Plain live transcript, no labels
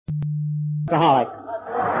Alcoholic.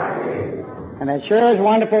 And it sure is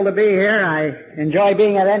wonderful to be here. I enjoy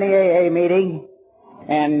being at any AA meeting.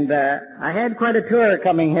 And I had quite a tour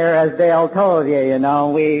coming here, as Dale told you, you know.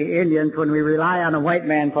 We Indians, when we rely on a white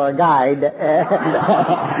man for a guide,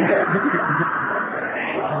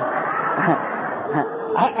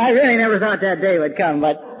 I really never thought that day would come,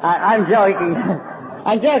 but I'm joking.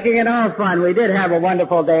 I'm joking in all fun. We did have a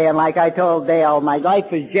wonderful day, and like I told Dale, my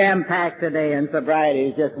life is jam-packed today, and sobriety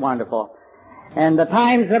is just wonderful. And the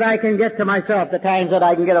times that I can get to myself, the times that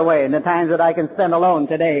I can get away, and the times that I can spend alone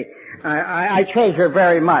today, I treasure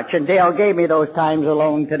very much. And Dale gave me those times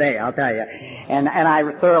alone today, I'll tell you. And I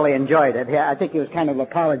thoroughly enjoyed it. I think he was kind of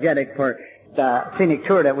apologetic for the scenic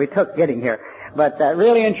tour that we took getting here. But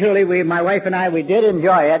really and truly, my wife and I, we did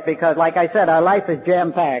enjoy it because, like I said, our life is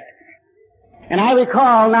jam-packed. And I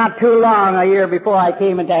recall not too long, a year before I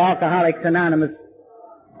came into Alcoholics Anonymous,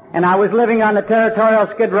 and I was living on the territorial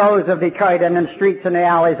skid rows of Detroit and in the streets and the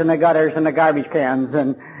alleys and the gutters and the garbage cans.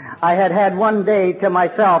 And I had one day to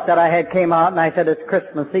myself that I had came out and I said, it's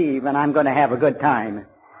Christmas Eve and I'm going to have a good time.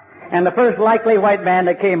 And the first likely white man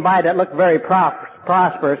that came by that looked very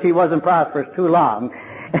prosperous, he wasn't prosperous too long.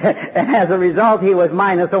 And as a result, he was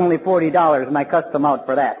minus only $40 and I cussed him out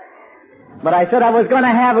for that. But I said I was going to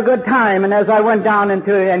have a good time, and as I went down and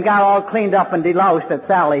got all cleaned up and deloused at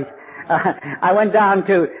Sally's, I went down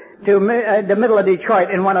to the middle of Detroit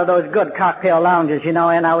in one of those good cocktail lounges, you know,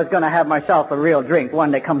 and I was going to have myself a real drink,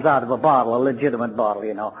 one that comes out of a bottle, a legitimate bottle,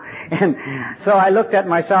 you know. And so I looked at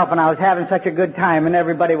myself and I was having such a good time and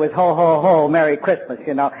everybody was ho, ho, ho, Merry Christmas,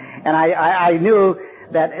 you know. And I knew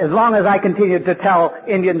that as long as I continued to tell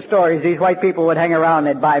Indian stories, these white people would hang around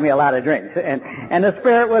and they'd buy me a lot of drinks. And the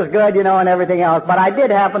spirit was good, you know, and everything else. But I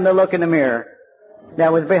did happen to look in the mirror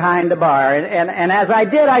that was behind the bar. And as I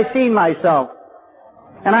did, I seen myself.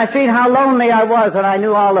 And I seen how lonely I was, and I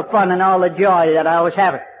knew all the fun and all the joy that I was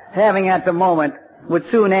having at the moment would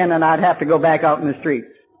soon end, and I'd have to go back out in the streets.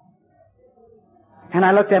 And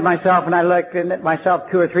I looked at myself, and I looked at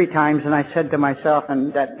myself 2 or 3 times, and I said to myself,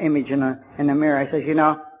 and that image in the mirror, I said, you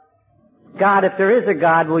know, God, if there is a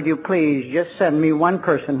God, would you please just send me one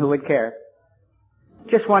person who would care?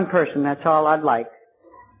 Just one person, that's all I'd like.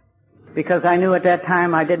 Because I knew at that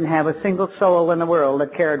time I didn't have a single soul in the world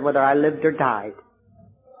that cared whether I lived or died.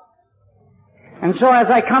 And so as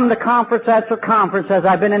I come to conference after conference, as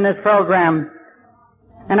I've been in this program,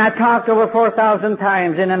 and I've talked over 4,000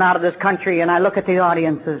 times in and out of this country, and I look at the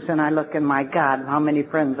audiences, and I look, and my God, how many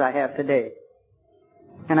friends I have today.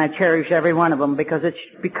 And I cherish every one of them because it's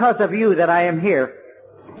because of you that I am here.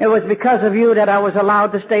 It was because of you that I was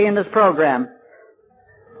allowed to stay in this program.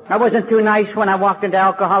 I wasn't too nice when I walked into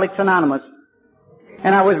Alcoholics Anonymous,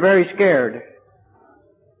 and I was very scared.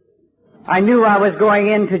 I knew I was going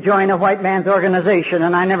in to join a white man's organization,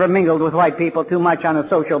 and I never mingled with white people too much on a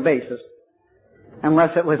social basis,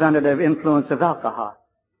 unless it was under the influence of alcohol.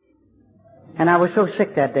 And I was so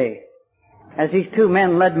sick that day, as these 2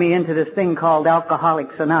 men led me into this thing called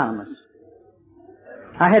Alcoholics Anonymous.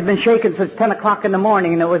 I had been shaken since 10 o'clock in the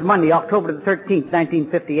morning, and it was Monday, October the 13th,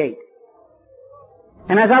 1958.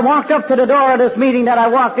 And as I walked up to the door of this meeting that I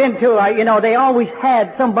walked into, they always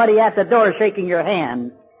had somebody at the door shaking your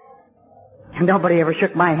hand. And nobody ever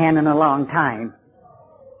shook my hand in a long time.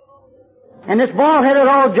 And this bald-headed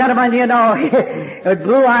old gentleman, you know, with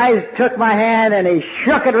blue eyes, took my hand and he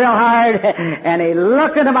shook it real hard and he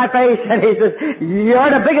looked into my face and he says, you're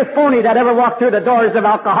the biggest phony that ever walked through the doors of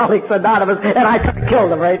Alcoholics Anonymous, and I could have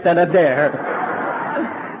killed him right then and there.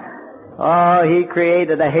 Oh, he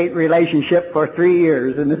created a hate relationship for 3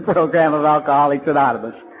 years in this program of Alcoholics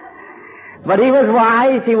Anonymous. But he was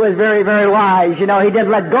wise. He was very, very wise. You know, he didn't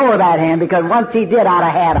let go of that hand because once he did, I'd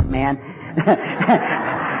have had him, man.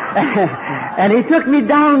 And he took me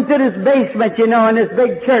down to this basement, you know, in this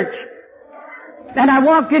big church. And I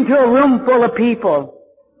walked into a room full of people.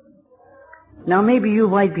 Now, maybe you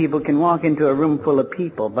white people can walk into a room full of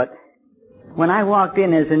people, but when I walked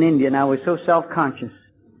in as an Indian, I was so self-conscious.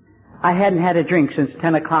 I hadn't had a drink since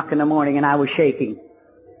 10 o'clock in the morning, and I was shaking.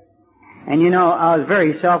 And you know, I was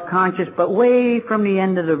very self-conscious, but way from the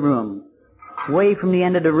end of the room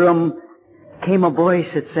came a voice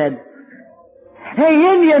that said,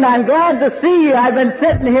 hey Indian, I'm glad to see you. I've been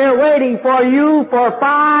sitting here waiting for you for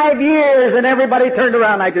 5 years. And everybody turned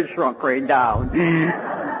around. I just shrunk right down.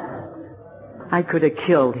 I could have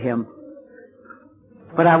killed him.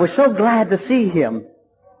 But I was so glad to see him.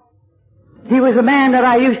 He was a man that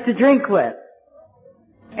I used to drink with.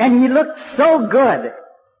 And he looked so good.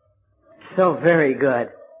 So very good.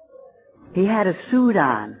 He had a suit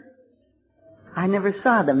on. I never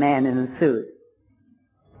saw the man in a suit.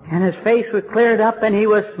 And his face was cleared up and he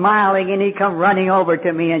was smiling and he come running over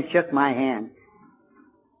to me and shook my hand.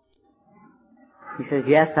 He says,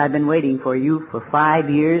 yes, I've been waiting for you for 5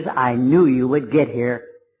 years. I knew you would get here.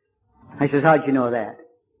 I says, how'd you know that?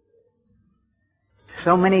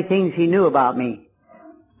 So many things he knew about me.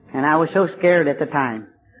 And I was so scared at the time.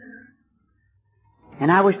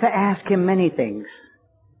 And I was to ask him many things.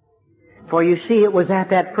 For you see, it was at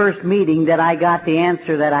that first meeting that I got the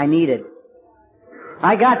answer that I needed.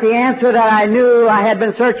 I got the answer that I knew I had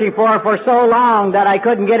been searching for so long that I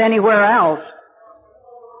couldn't get anywhere else.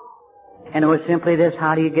 And it was simply this: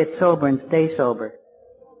 how do you get sober and stay sober?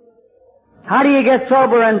 How do you get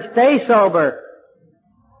sober and stay sober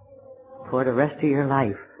for the rest of your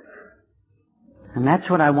life? And that's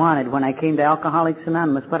what I wanted when I came to Alcoholics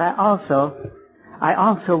Anonymous. But I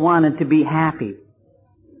also wanted to be happy.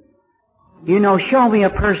 You know, show me a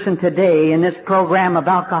person today in this program of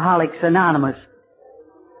Alcoholics Anonymous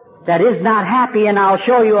that is not happy, and I'll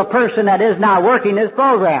show you a person that is not working this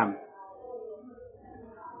program.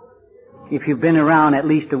 If you've been around at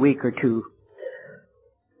least a week or two.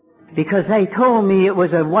 Because they told me it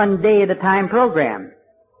was a one day at a time program.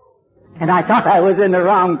 And I thought I was in the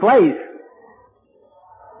wrong place.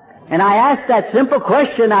 And I asked that simple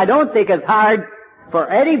question. I don't think it's hard for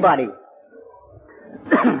anybody,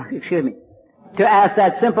 excuse me, to ask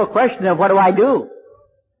that simple question of what do I do?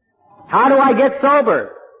 How do I get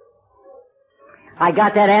sober? I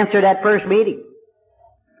got that answer that first meeting.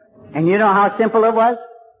 And you know how simple it was?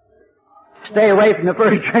 Stay away from the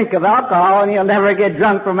first drink of alcohol and you'll never get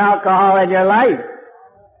drunk from alcohol in your life.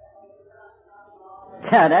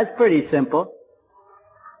 Yeah, that's pretty simple.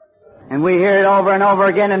 And we hear it over and over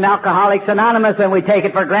again in Alcoholics Anonymous and we take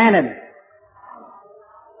it for granted.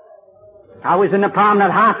 I was in the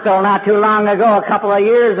Prominent Hospital not too long ago, a couple of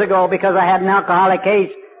years ago, because I had an alcoholic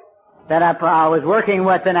case that I was working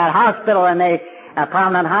with in that hospital, and a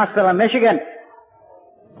Prominent Hospital in Michigan.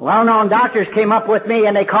 Well-known doctors came up with me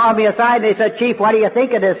and they called me aside and they said, Chief, what do you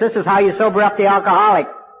think of this? This is how you sober up the alcoholic.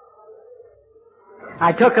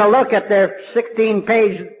 I took a look at their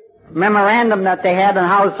 16-page memorandum that they had on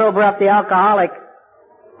how to sober up the alcoholic.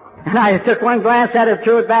 And I took one glance at it,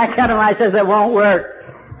 threw it back at him, and I says, it won't work.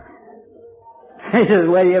 He says,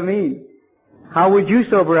 what do you mean? How would you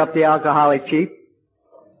sober up the alcoholic, Chief?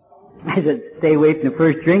 I said, stay away from the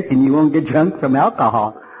first drink and you won't get drunk from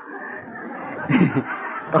alcohol.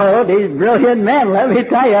 Oh, these brilliant men, let me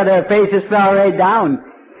tell you, their faces fell right down.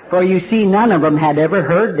 For you see, none of them had ever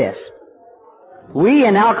heard this. We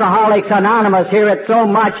in Alcoholics Anonymous hear it so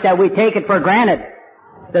much that we take it for granted.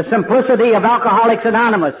 The simplicity of Alcoholics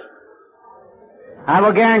Anonymous. I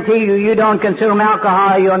will guarantee you, you don't consume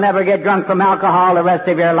alcohol, you'll never get drunk from alcohol the rest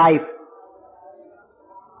of your life.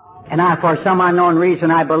 And for some unknown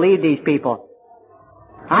reason, I believe these people.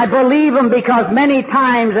 I believe them because many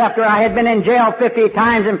times after I had been in jail 50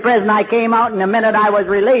 times in prison, I came out and the minute I was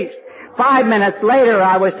released, 5 minutes later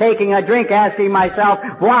I was taking a drink asking myself,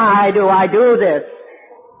 why do I do this?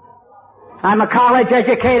 I'm a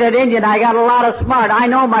college-educated Indian. I got a lot of smart. I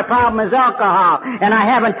know my problem is alcohol, and I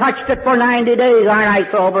haven't touched it for 90 days. Aren't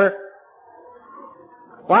I sober?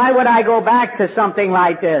 Why would I go back to something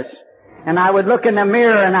like this? And I would look in the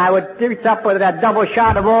mirror and I would reach up with that double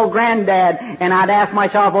shot of old granddad and I'd ask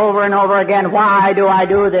myself over and over again, why do I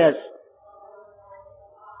do this?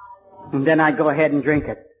 And then I'd go ahead and drink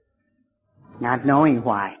it, not knowing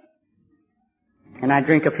why. And I'd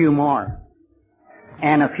drink a few more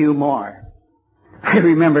and a few more. I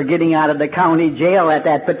remember getting out of the county jail at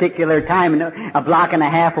that particular time, and a block and a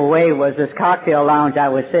half away was this cocktail lounge I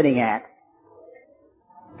was sitting at.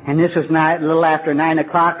 And this was a little after 9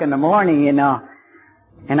 o'clock in the morning, you know.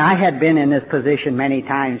 And I had been in this position many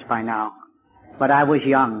times by now. But I was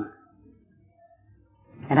young.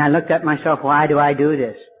 And I looked at myself, why do I do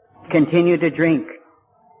this? Continue to drink.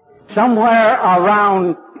 Somewhere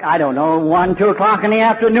around, 1, 2 o'clock in the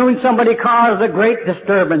afternoon, somebody caused a great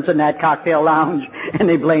disturbance in that cocktail lounge. And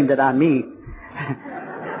they blamed it on me.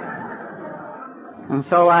 And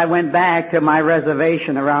so I went back to my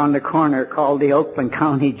reservation around the corner called the Oakland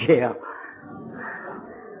County Jail.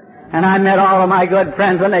 And I met all of my good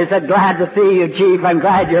friends and they said, glad to see you, Chief. I'm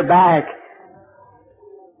glad you're back.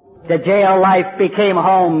 The jail life became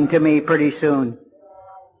home to me pretty soon.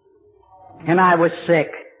 And I was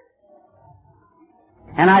sick.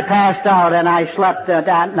 And I passed out and I slept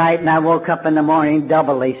that night and I woke up in the morning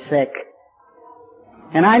doubly sick.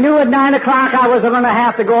 And I knew at 9 o'clock I was going to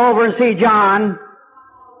have to go over and see John.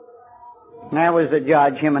 And that was the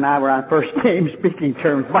judge. Him and I were on first name speaking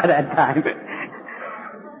terms by that time.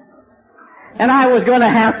 And I was going to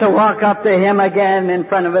have to walk up to him again in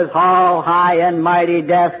front of his tall, high and mighty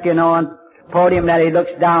desk, and podium that he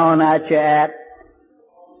looks down at you at.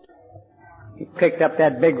 He picked up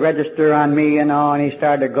that big register on me, and he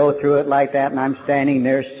started to go through it like that, and I'm standing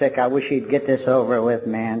there sick. I wish he'd get this over with,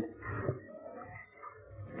 man.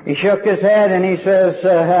 He shook his head and he says,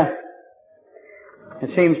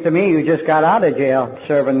 it seems to me you just got out of jail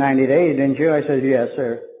serving 90 days, didn't you? I says, yes,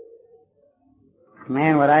 sir.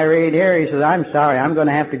 Man, what I read here, he says, I'm sorry, I'm going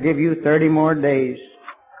to have to give you 30 more days.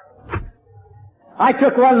 I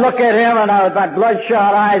took one look at him and I was got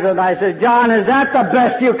bloodshot eyes and I said, John, is that the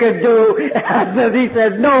best you could do? He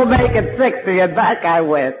says, no, make it 60, and back I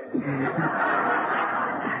went.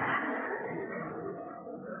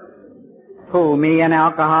 Who, me, an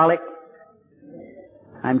alcoholic?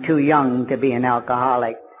 I'm too young to be an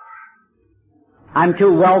alcoholic. I'm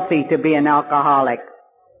too wealthy to be an alcoholic.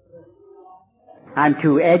 I'm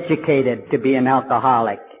too educated to be an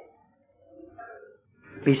alcoholic.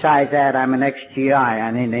 Besides that, I'm an ex-GI.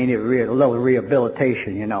 I need a little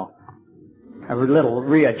rehabilitation, a little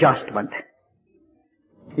readjustment.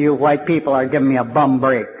 You white people are giving me a bum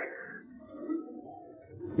break.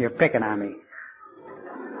 You're picking on me.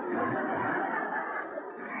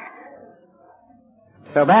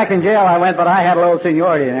 So back in jail I went, but I had a little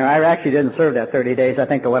seniority in there. I actually didn't serve that 30 days. I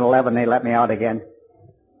think I went 11. They let me out again.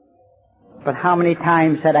 But how many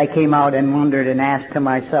times had I came out and wondered and asked to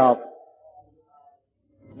myself,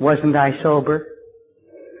 wasn't I sober?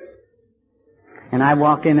 And I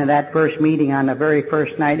walked into that first meeting on the very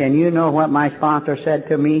first night, and you know what my sponsor said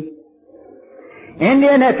to me?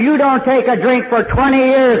 Indian, if you don't take a drink for 20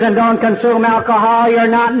 years and don't consume alcohol, you're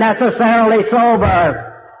not necessarily sober.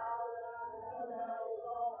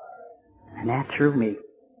 And that threw me.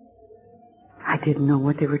 I didn't know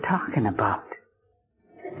what they were talking about.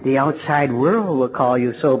 The outside world will call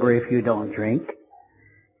you sober if you don't drink.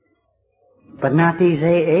 But not these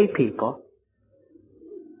AA people.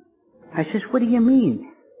 I says, what do you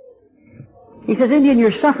mean? He says, Indian,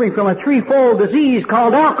 you're suffering from a threefold disease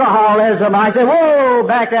called alcoholism. I said, whoa,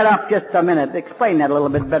 back that up just a minute. Explain that a little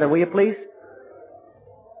bit better, will you please?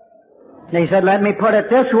 And he said, let me put it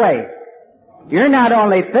this way. You're not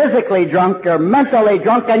only physically drunk, you're mentally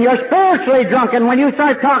drunk, and you're spiritually drunk. And when you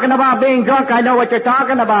start talking about being drunk, I know what you're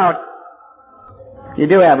talking about. You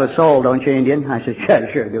do have a soul, don't you, Indian? I said, yeah,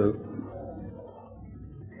 I sure do.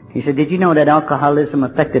 He said, did you know that alcoholism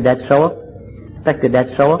affected that soul? Affected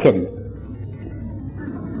that soul? Kidding.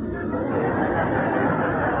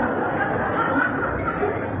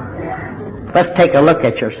 Let's take a look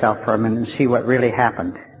at yourself for a minute and see what really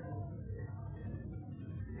happened.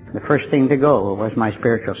 The first thing to go was my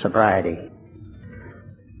spiritual sobriety.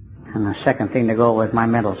 And the second thing to go was my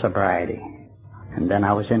mental sobriety. And then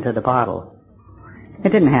I was into the bottle. It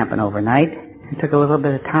didn't happen overnight. It took a little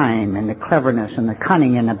bit of time, and the cleverness and the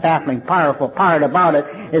cunning and the baffling, powerful part about it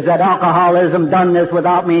is that alcoholism done this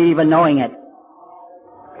without me even knowing it.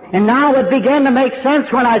 And now it began to make sense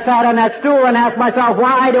when I sat on that stool and asked myself,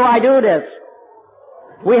 why do I do this?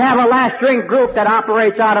 We have a last drink group that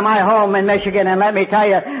operates out of my home in Michigan, and let me tell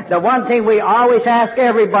you, the one thing we always ask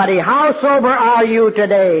everybody, how sober are you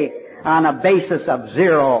today? On a basis of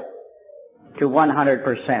 0 to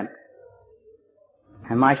 100%.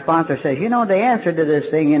 And my sponsor says, the answer to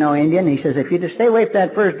this thing, Indian, he says, if you just stay away from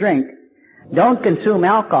that first drink, don't consume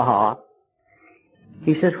alcohol.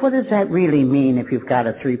 He says, what does that really mean if you've got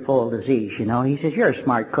a threefold disease, He says, you're a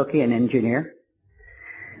smart cookie, an engineer.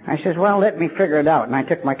 I says, well, let me figure it out. And I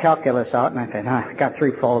took my calculus out and I said, I've got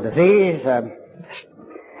threefold disease.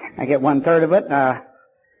 I get 1/3 of it.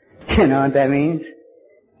 You know what that means?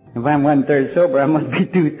 If I'm 1/3 sober, I must be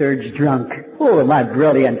 2/3 drunk. Oh, am I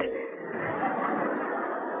brilliant.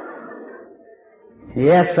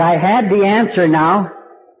 Yes, I had the answer now.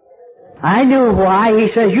 I knew why. He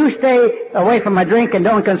says, you stay away from a drink and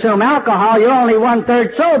don't consume alcohol, you're only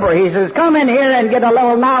 1/3 sober. He says, come in here and get a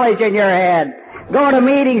little knowledge in your head. Go to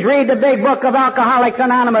meetings, read the big book of Alcoholics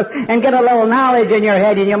Anonymous, and get a little knowledge in your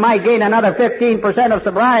head, and you might gain another 15% of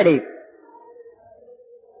sobriety.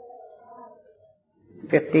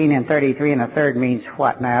 15 and 33 and a third means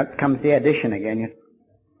what? Now, it comes the addition again.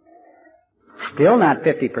 Still not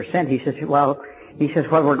 50%. He says,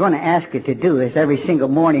 what we're going to ask you to do is every single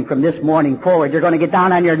morning from this morning forward, you're going to get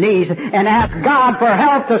down on your knees and ask God for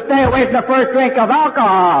help to stay away from the first drink of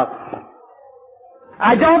alcohol.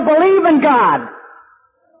 I don't believe in God.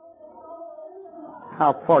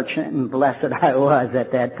 How fortunate and blessed I was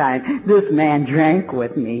at that time. This man drank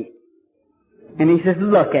with me. And he says,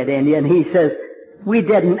 look at Indian. He says, we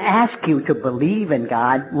didn't ask you to believe in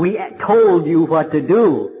God. We told you what to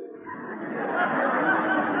do.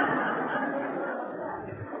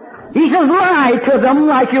 just lie to them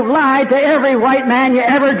like you've lied to every white man you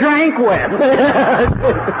ever drank with.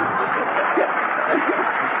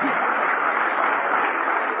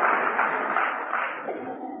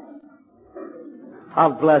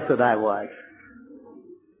 How blessed I was.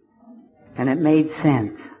 And it made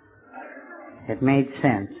sense. It made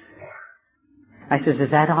sense. I says,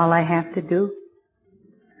 is that all I have to do?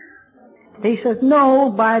 He says, no,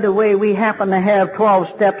 by the way, we happen to have 12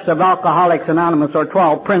 steps of Alcoholics Anonymous, or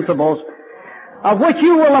 12 principles, of which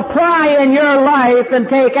you will apply in your life and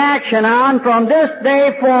take action on from this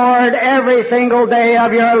day forward every single day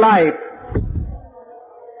of your life.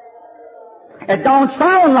 It don't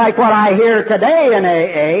sound like what I hear today in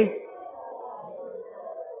AA.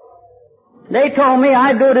 They told me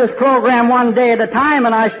I'd do this program one day at a time,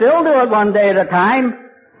 and I still do it one day at a time.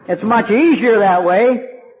 It's much easier that way.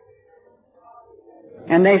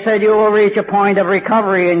 And they said you will reach a point of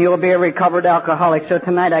recovery and you will be a recovered alcoholic. So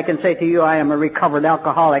tonight I can say to you I am a recovered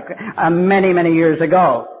alcoholic many, many years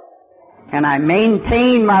ago. And I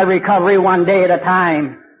maintain my recovery one day at a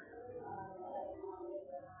time.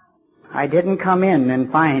 I didn't come in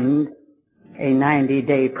and find a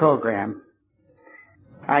 90-day program.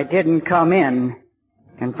 I didn't come in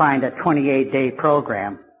and find a 28-day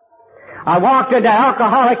program. I walked into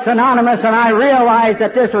Alcoholics Anonymous and I realized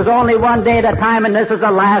that this was only one day at a time and this is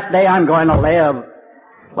the last day I'm going to live.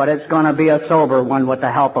 But it's going to be a sober one with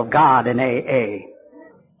the help of God in AA.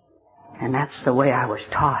 And that's the way I was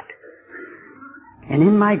taught. And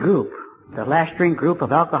in my group, the Last Drink group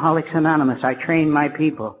of Alcoholics Anonymous, I trained my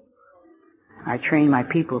people. I train my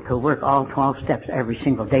people to work all 12 steps every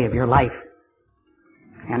single day of your life.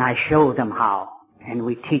 And I show them how. And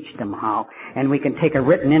we teach them how. And we can take a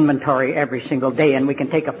written inventory every single day. And we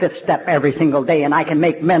can take a 5th step every single day. And I can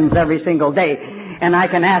make amends every single day. And I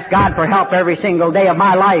can ask God for help every single day of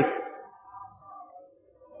my life.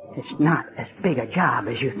 It's not as big a job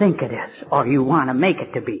as you think it is. Or you want to make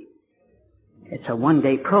it to be. It's a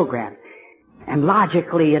one-day program. And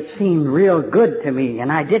logically it seemed real good to me.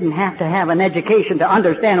 And I didn't have to have an education to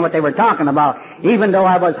understand what they were talking about. Even though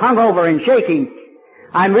I was hungover and shaking.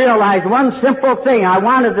 I realized one simple thing. I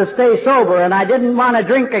wanted to stay sober and I didn't want to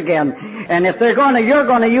drink again. And if you're going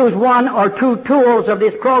to use 1 or 2 tools of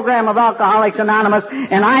this program of Alcoholics Anonymous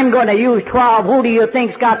and I'm going to use 12, who do you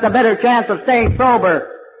think's got the better chance of staying sober?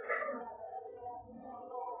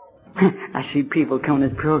 I see people coming to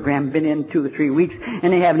this program, been in 2 or 3 weeks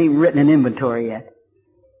and they haven't even written an inventory yet.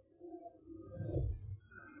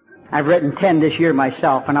 I've written 10 this year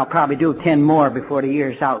myself and I'll probably do 10 more before the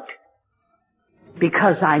year's out.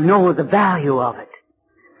 Because I know the value of it.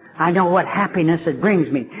 I know what happiness it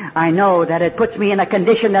brings me. I know that it puts me in a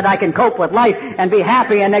condition that I can cope with life and be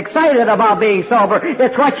happy and excited about being sober.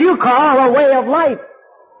 It's what you call a way of life.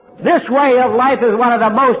 This way of life is one of the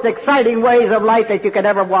most exciting ways of life that you could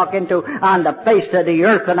ever walk into on the face of the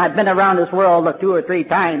earth. And I've been around this world 2 or 3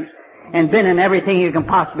 times and been in everything you can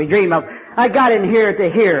possibly dream of. I got in here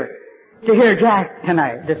to hear Jack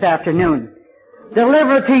tonight, this afternoon.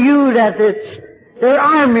 Deliver to you that there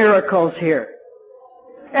are miracles here.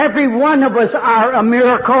 Every one of us are a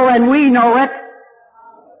miracle and we know it.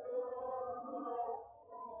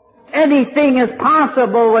 Anything is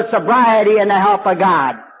possible with sobriety and the help of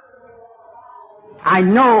God. I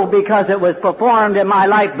know because it was performed in my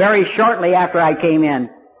life very shortly after I came in.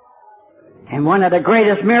 And one of the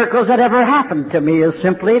greatest miracles that ever happened to me is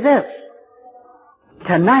simply this.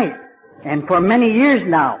 Tonight, and for many years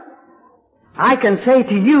now, I can say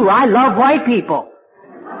to you, I love white people.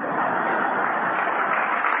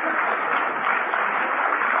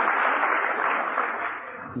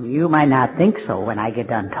 You might not think so when I get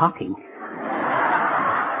done talking.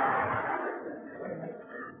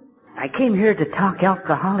 I came here to talk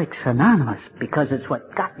Alcoholics Anonymous because it's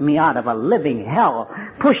what got me out of a living hell,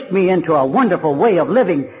 pushed me into a wonderful way of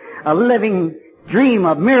living, a living dream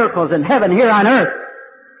of miracles in heaven here on earth.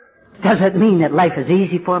 Does it mean that life is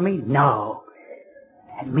easy for me? No.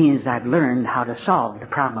 It means I've learned how to solve the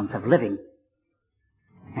problems of living.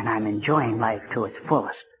 And I'm enjoying life to its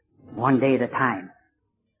fullest, one day at a time.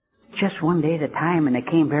 Just one day at a time, and it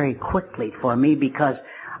came very quickly for me because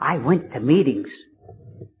I went to meetings.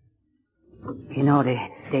 You know, they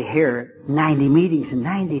hear 90 meetings in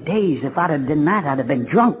 90 days. If I'd have done that, I'd have been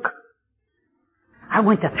drunk. I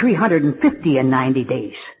went to 350 in 90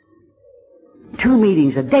 days. 2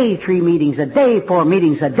 meetings a day, 3 meetings a day, 4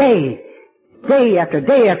 meetings a day. Day after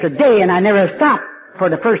day after day, and I never stopped for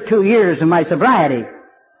the first 2 years of my sobriety.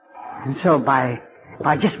 And so by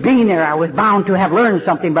just being there, I was bound to have learned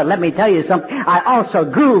something, but let me tell you something, I also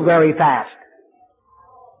grew very fast.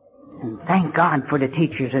 And thank God for the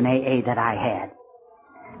teachers in AA that I had.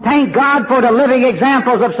 Thank God for the living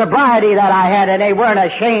examples of sobriety that I had, and they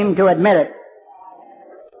weren't ashamed to admit it.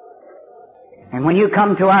 And when you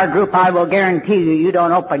come to our group, I will guarantee you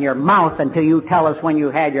don't open your mouth until you tell us when you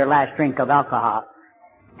had your last drink of alcohol.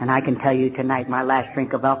 And I can tell you tonight my last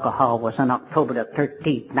drink of alcohol was on October the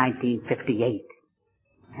 13th, 1958.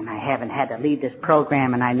 And I haven't had to lead this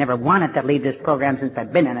program, and I never wanted to lead this program since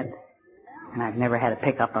I've been in it. And I've never had to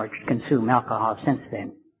pick up or consume alcohol since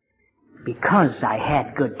then. Because I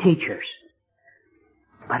had good teachers.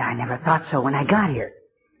 But I never thought so when I got here.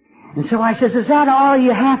 And so I says, is that all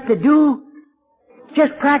you have to do?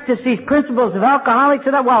 Just practice these principles of Alcoholics?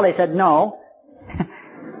 And well, they said, no.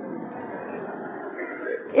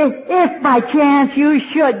 If by chance you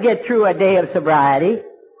should get through a day of sobriety,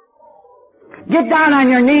 get down on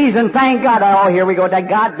your knees and thank God. Oh, here we go, that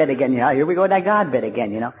God bit again, Here we go, that God bit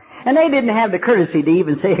again, And they didn't have the courtesy to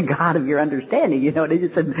even say a God of your understanding, They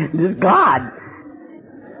just said, this is God.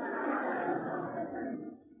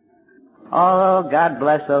 Oh, God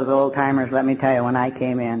bless those old timers. Let me tell you, when I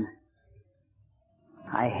came in,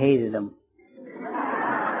 I hated them.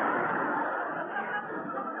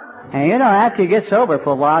 And after you get sober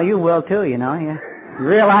for a while, you will too, You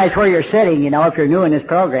realize where you're sitting, if you're new in this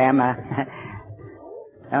program.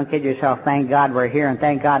 Don't kid yourself. Thank God we're here, and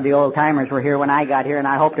thank God the old timers were here when I got here, and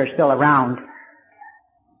I hope they're still around.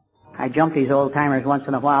 I jump these old timers once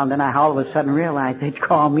in a while, and then I all of a sudden realize they'd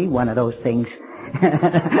call me one of those things.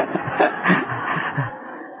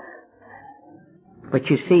 But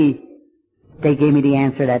you see, they gave me the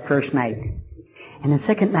answer that first night. And the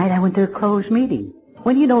second night I went to a closed meeting.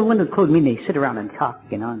 When when the closed meeting, they sit around and talk,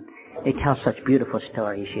 and they tell such beautiful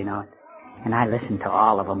stories, And I listen to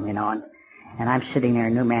all of them, and I'm sitting there, a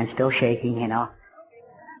new man still shaking,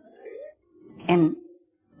 And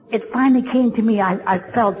it finally came to me, I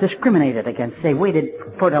felt discriminated against. They waited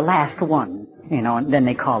for the last one, and then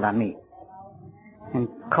they called on me. And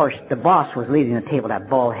of course, the boss was leading the table, that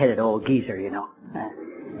bald-headed old geezer,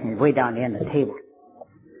 He's way down the end of the table.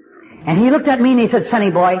 And he looked at me and he said, Sonny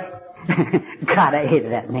boy. God, I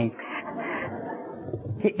hated that name.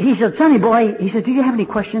 He said, Sonny boy, he said, do you have any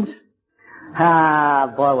questions?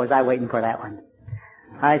 Ah, boy, was I waiting for that one.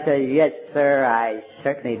 I said, yes, sir, I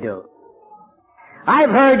certainly do. I've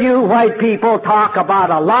heard you white people talk about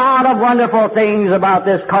a lot of wonderful things about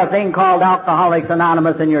this thing called Alcoholics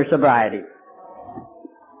Anonymous in your sobriety.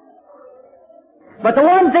 But the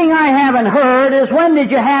one thing I haven't heard is, when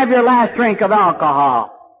did you have your last drink of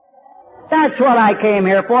alcohol? That's what I came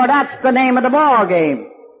here for. That's the name of the ball game.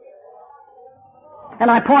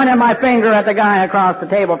 And I pointed my finger at the guy across the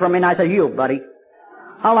table from me, and I said, you, buddy,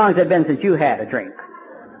 how long has it been since you had a drink?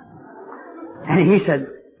 And he said,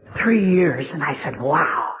 3 years. And I said,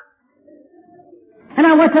 wow. And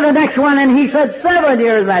I went to the next one, and he said, 7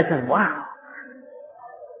 years. And I said, wow.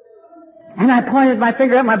 And I pointed my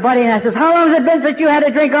finger at my buddy, and I said, how long has it been since you had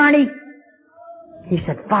a drink, Arnie? He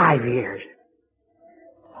said, 5 years.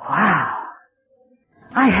 Wow.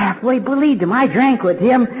 I halfway believed him. I drank with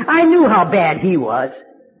him. I knew how bad he was.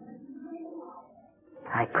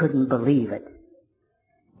 I couldn't believe it.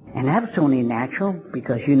 And that's only natural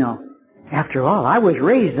because, after all, I was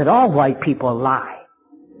raised that all white people lie.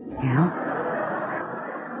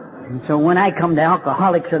 And so when I come to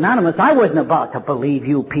Alcoholics Anonymous, I wasn't about to believe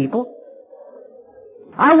you people.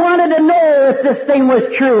 I wanted to know if this thing was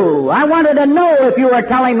true. I wanted to know if you were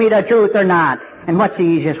telling me the truth or not. And what's the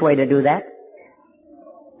easiest way to do that?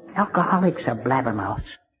 Alcoholics are blabbermouths.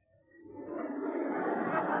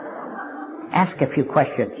 Ask a few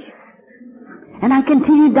questions. And I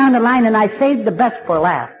continued down the line, and I saved the best for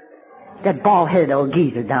last. That bald-headed old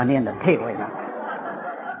geezer down the end of the table,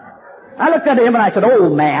 I looked at him and I said,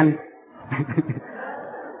 old man,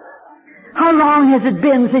 how long has it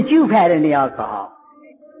been since you've had any alcohol?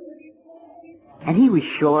 And he was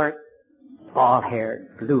short,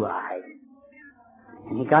 bald-haired, blue-eyed.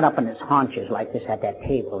 And he got up on his haunches like this at that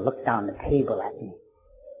table, looked down the table at me.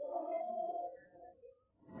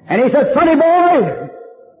 And he said, Sonny boy,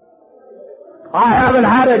 I haven't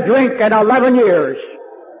had a drink in 11 years.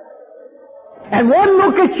 And one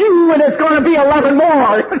look at you and it's going to be 11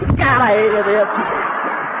 more. God, I hated it.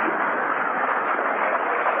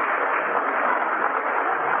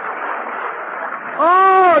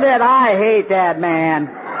 Oh, did I hate that man.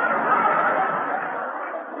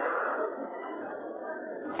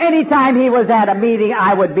 Anytime he was at a meeting,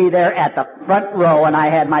 I would be there at the front row, and I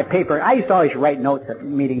had my paper. I used to always write notes at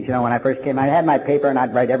meetings, when I first came. I had my paper, and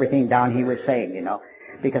I'd write everything down he was saying,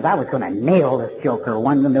 because I was going to nail this joker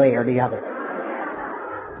one way or the other.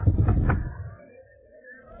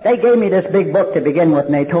 They gave me this big book to begin with,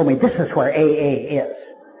 and they told me, this is where AA is.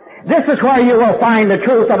 This is where you will find the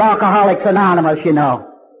truth of Alcoholics Anonymous, you know.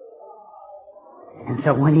 And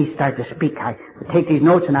so when he started to speak, I would take these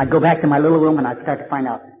notes and I'd go back to my little room and I'd start to find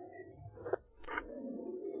out.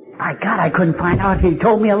 By God, I couldn't find out if he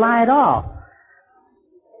told me a lie at all.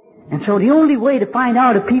 And so the only way to find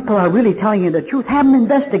out if people are really telling you the truth, have them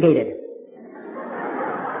investigated.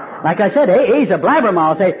 Like I said, he's a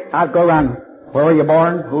blabbermouth. Say, I'll go around. Where were you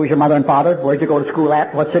born? Who was your mother and father? Where'd you go to school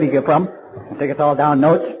at? What city you from? I took it all down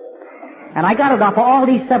notes. And I got it off of all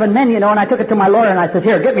these 7 men, you know, and I took it to my lawyer and I said,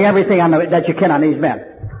 here, get me everything that you can on these men.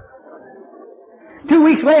 2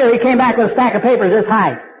 weeks later, he came back with a stack of papers this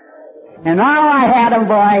high. And all I had them,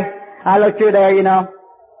 boy, I looked through there, you know.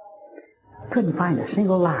 Couldn't find a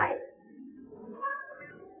single lie.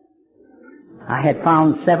 I had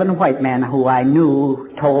found 7 white men who I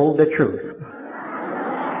knew told the truth.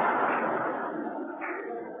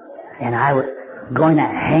 And I was going to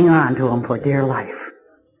hang on to them for dear life.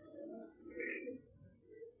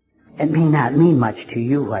 It may not mean much to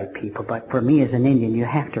you white people, but for me as an Indian, you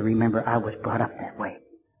have to remember I was brought up that way.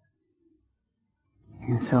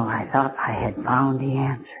 And so I thought I had found the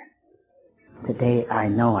answer. Today I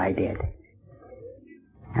know I did.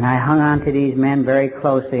 And I hung on to these men very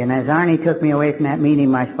closely, and as Arnie took me away from that meeting,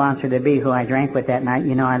 my sponsor-to-be, who I drank with that night,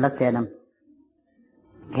 you know, I looked at him.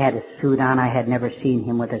 He had a suit on. I had never seen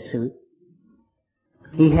him with a suit.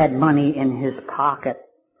 He had money in his pocket.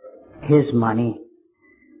 His money.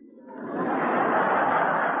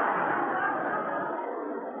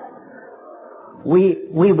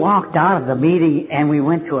 We walked out of the meeting and we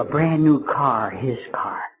went to a brand new car, his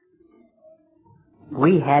car.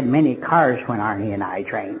 We had many cars when Arnie and I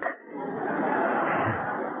drank.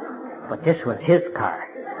 But this was his car.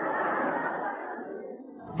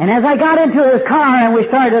 And as I got into his car and we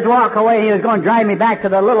started to walk away, he was going to drive me back to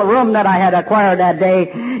the little room that I had acquired that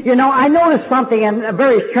day. You know, I noticed something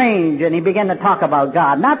very strange, and he began to talk about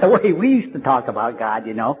God. Not the way we used to talk about God,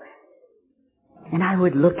 you know. And I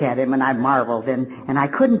would look at him and I marveled, and I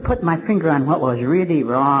couldn't put my finger on what was really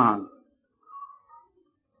wrong.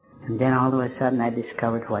 And then all of a sudden I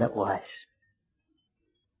discovered what it was.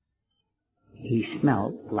 He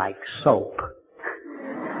smelled like soap.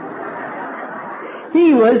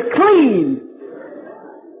 He was clean.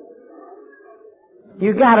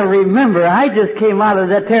 You gotta remember, I just came out of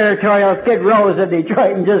the territorial Skid Rows of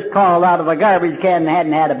Detroit and just crawled out of a garbage can and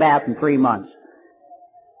hadn't had a bath in 3 months.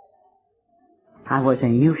 I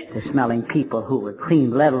wasn't used to smelling people who were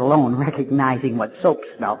clean, let alone recognizing what soap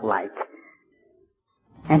smelled like.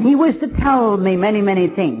 And he was to tell me many, many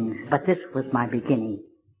things, but this was my beginning.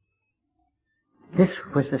 This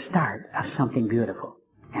was the start of something beautiful,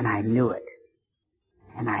 and I knew it.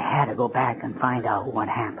 And I had to go back and find out what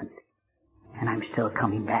happened. And I'm still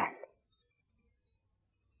coming back.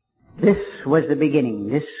 This was the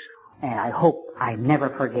beginning. And I hope I never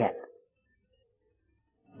forget.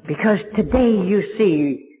 Because today, you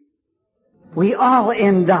see, we all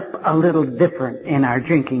end up a little different in our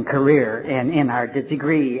drinking career and in our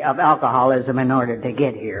degree of alcoholism in order to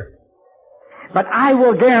get here. But I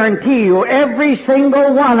will guarantee you, every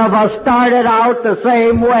single one of us started out the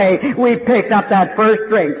same way. We picked up that first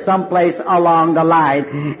drink someplace along the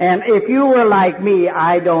line. And if you were like me,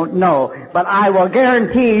 I don't know. But I will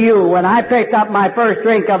guarantee you, when I picked up my first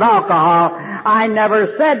drink of alcohol, I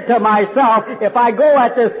never said to myself, if I go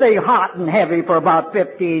at this thing hot and heavy for about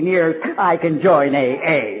 15 years, I can join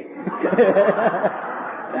AA.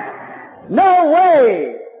 No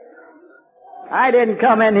way! I didn't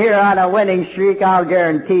come in here on a winning streak, I'll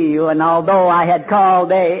guarantee you, and although I had called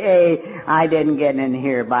AA, I didn't get in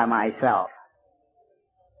here by myself.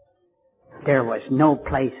 There was no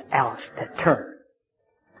place else to turn.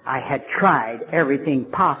 I had tried everything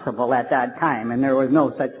possible at that time, and there was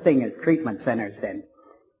no such thing as treatment centers then.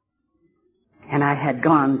 And I had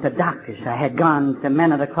gone to doctors, I had gone to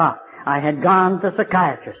men of the cloth, I had gone to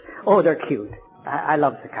psychiatrists. Oh, they're cute. I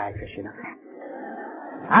love psychiatrists, you know.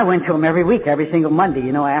 I went to him every week, every single Monday,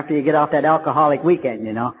 you know, after you get off that alcoholic weekend,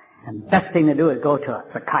 you know. And the best thing to do is go to a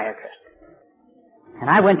psychiatrist. And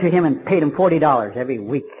I went to him and paid him $40 every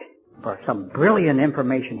week for some brilliant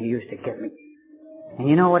information he used to give me. And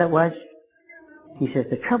you know what it was? He says,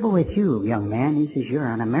 the trouble with you, young man, he says, you're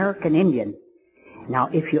an American Indian. Now,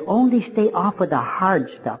 if you only stay off of the hard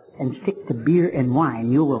stuff and stick to beer and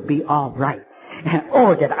wine, you will be all right. And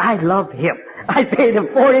oh, did I love him. I paid him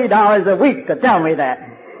 $40 a week to tell me that.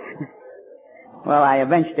 Well, I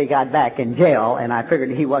eventually got back in jail, and I figured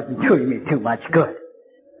he wasn't doing me too much good.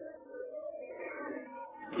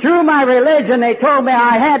 Through my religion, they told me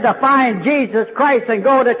I had to find Jesus Christ and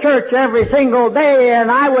go to church every single day, and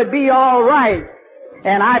I would be all right.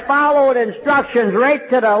 And I followed instructions right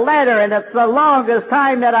to the letter, and it's the longest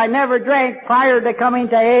time that I never drank prior to coming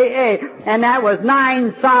to AA, and that was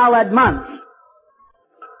 9 solid months.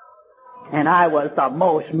 And I was the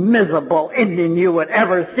most miserable Indian you would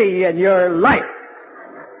ever see in your life.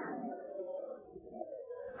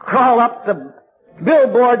 Crawl up the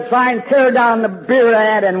billboard sign, tear down the beer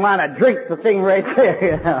ad, and want to drink the thing right there.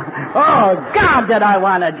 You know. Oh, God, did I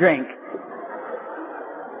want to drink.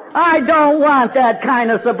 I don't want that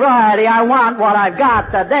kind of sobriety. I want what I've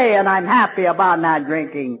got today, and I'm happy about not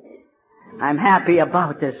drinking. I'm happy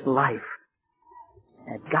about this life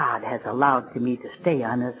that God has allowed me to stay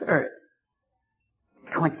on this earth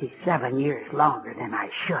 27 years longer than I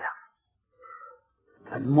should have.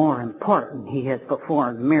 But more important, He has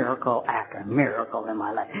performed miracle after miracle in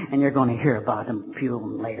my life. And you're going to hear about them, a few of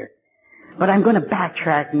them later. But I'm going to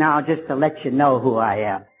backtrack now just to let you know who I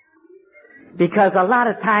am. Because a lot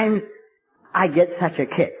of times I get such a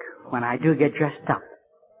kick when I do get dressed up.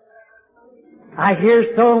 I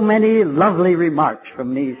hear so many lovely remarks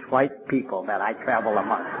from these white people that I travel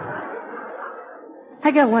among.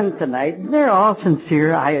 I got one tonight. They're all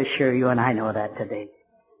sincere, I assure you, and I know that today.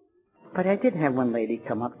 But I did have one lady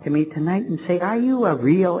come up to me tonight and say, "Are you a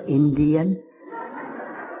real Indian?"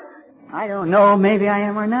 I don't know, maybe I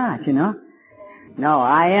am or not, you know. No,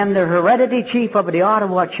 I am the hereditary chief of the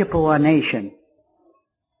Ottawa Chippewa Nation.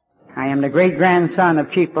 I am the great-grandson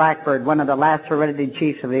of Chief Blackbird, one of the last hereditary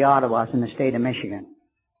chiefs of the Ottawas in the state of Michigan.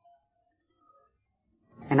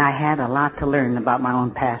 And I had a lot to learn about my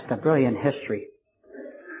own past, a brilliant history.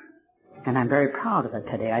 And I'm very proud of it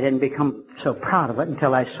today. I didn't become so proud of it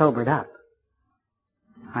until I sobered up.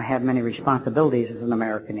 I have many responsibilities as an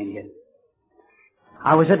American Indian.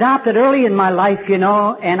 I was adopted early in my life, you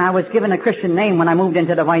know, and I was given a Christian name when I moved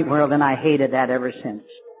into the white world, and I hated that ever since.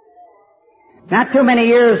 Not too many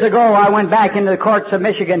years ago, I went back into the courts of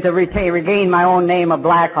Michigan to regain my own name of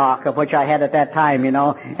Blackhawk, of which I had at that time, you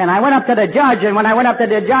know. And I went up to the judge, and when I went up to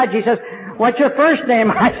the judge, he says, "What's your first name?"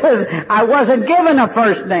 I said, "I wasn't given a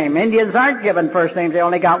first name. Indians aren't given first names. They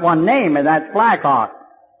only got one name, and that's Blackhawk."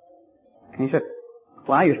 And he said,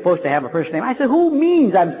 "Well, you're supposed to have a first name." I said, "Who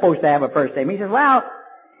means I'm supposed to have a first name?" He says, "Well,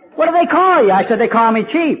 what do they call you?" I said, "They call me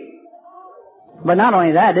Chief." But not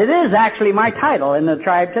only that, it is actually my title in the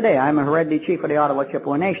tribe today. I'm a hereditary chief of the Ottawa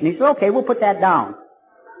Chippewa Nation. He said, "Okay, we'll put that down."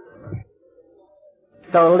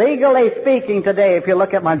 So legally speaking today, if you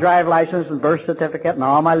look at my drive license and birth certificate and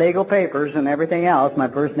all my legal papers and everything else, my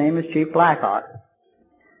first name is Chief Blackhawk.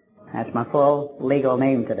 That's my full legal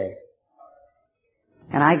name today.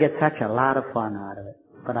 And I get such a lot of fun out of it,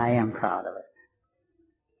 but I am proud of it.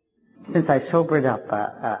 Since I sobered up,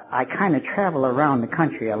 I kind of travel around the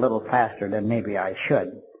country a little faster than maybe I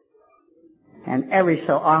should. And every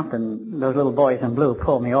so often, those little boys in blue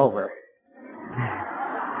pull me over.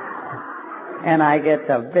 And I get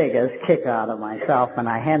the biggest kick out of myself, and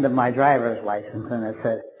I hand them my driver's license, and it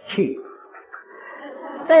says, "Chief."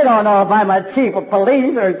 They don't know if I'm a chief of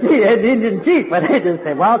police or an Indian chief, but they just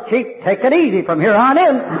say, "Well, Chief, take it easy from here on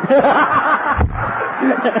in."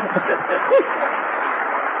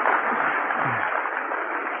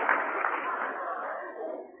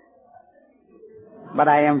 But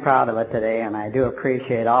I am proud of it today, and I do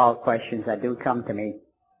appreciate all questions that do come to me.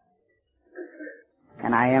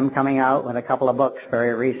 And I am coming out with a couple of books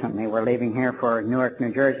very recently. We're leaving here for Newark,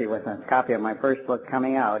 New Jersey with a copy of my first book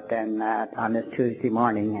coming out and on this Tuesday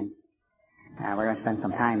morning. And we're going to spend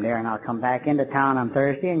some time there, and I'll come back into town on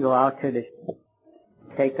Thursday and go out to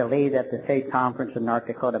take the lead at the state conference in North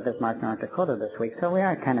Dakota, Bismarck, North Dakota this week. So we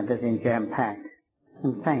are kind of busy and jam-packed.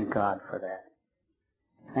 And thank God for that.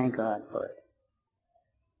 Thank God for it.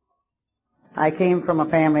 I came from a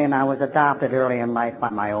family and I was adopted early in life by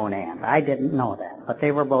my own aunt. I didn't know that, but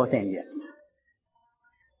they were both Indians.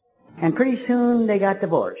 And pretty soon they got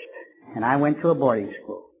divorced, and I went to a boarding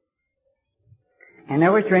school. And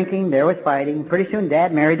there was drinking, there was fighting. Pretty soon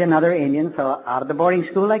Dad married another Indian, so out of the boarding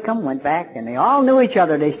school they come, went back, and they all knew each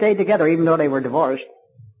other. They stayed together even though they were divorced.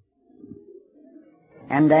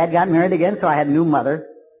 And Dad got married again, so I had a new mother.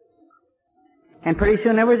 And pretty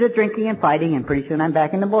soon there was a drinking and fighting, and pretty soon I'm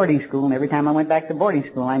back in the boarding school, and every time I went back to boarding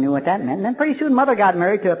school, I knew what that meant. And then pretty soon Mother got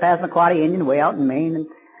married to a Passamaquoddy Indian way out in Maine, and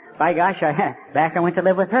by gosh, back I went to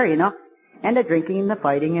live with her, you know. And the drinking and the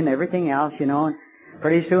fighting and everything else, you know. And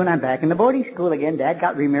pretty soon I'm back in the boarding school again. Dad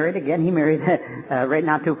got remarried again. He married right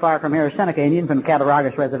not too far from here, a Seneca Indian from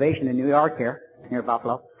Cattaraugus Reservation in New York here, near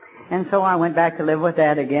Buffalo. And so I went back to live with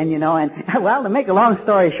Dad again, you know. And, well, to make a long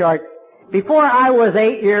story short, before I was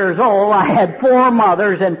 8 years old, I had 4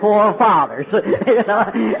 mothers and 4 fathers, you know,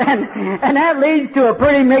 and that leads to a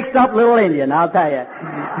pretty mixed up little Indian, I'll tell you.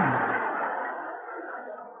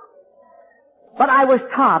 But I was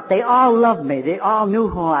taught. They all loved me. They all knew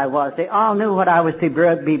who I was. They all knew what I was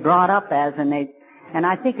to be brought up as, and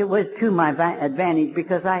I think it was to my advantage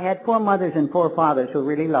because I had 4 mothers and 4 fathers who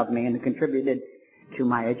really loved me and contributed to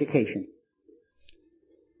my education.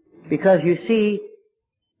 Because you see,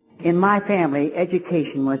 in my family,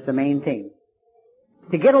 education was the main thing.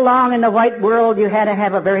 To get along in the white world, you had to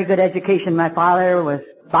have a very good education. My father was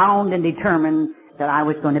bound and determined that I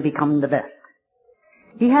was going to become the best.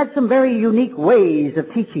 He had some very unique ways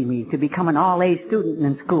of teaching me to become an all-A student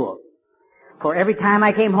in school. For every time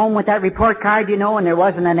I came home with that report card, and there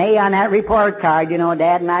wasn't an A on that report card,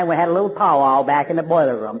 Dad and I had a little powwow back in the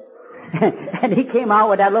boiler room. And he came out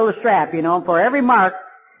with that little strap, for every mark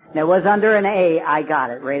that was under an A, I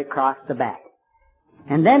got it right across the back.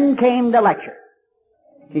 And then came the lecture.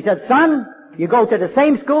 He said, son, you go to the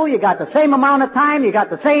same school, you got the same amount of time, you got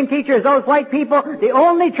the same teacher as those white people. The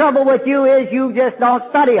only trouble with you is you just don't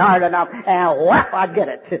study hard enough. And whap, I get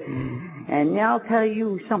it. And I'll tell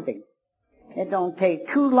you something. It don't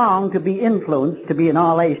take too long to be influenced to be an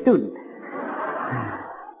all-A student.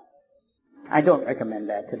 I don't recommend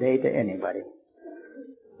that today to anybody.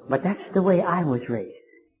 But that's the way I was raised.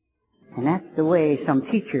 And that's the way some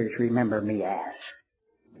teachers remember me as.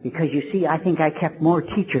 Because you see, I think I kept more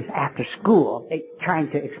teachers after school trying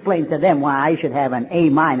to explain to them why I should have an A-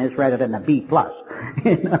 rather than a B+.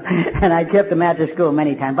 And I kept them after school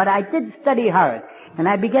many times. But I did study hard. And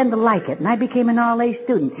I began to like it, and I became an all-A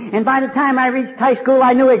student. And by the time I reached high school,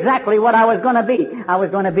 I knew exactly what I was going to be. I was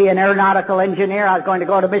going to be an aeronautical engineer. I was going to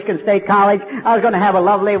go to Michigan State College. I was going to have a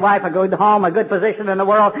lovely wife, a good home, a good position in the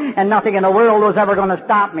world, and nothing in the world was ever going to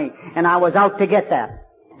stop me. And I was out to get that.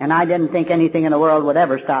 And I didn't think anything in the world would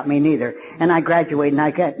ever stop me neither. And I graduated and I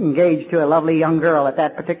got engaged to a lovely young girl at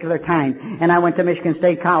that particular time. And I went to Michigan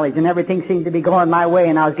State College and everything seemed to be going my way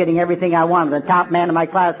and I was getting everything I wanted. The top man in my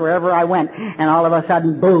class wherever I went. And all of a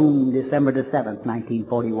sudden, boom, December the 7th,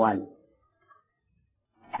 1941.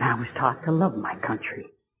 And I was taught to love my country.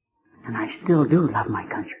 And I still do love my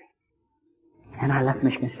country. And I left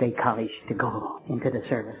Michigan State College to go into the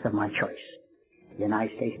service of my choice, the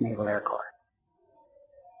United States Naval Air Corps.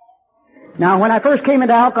 Now, when I first came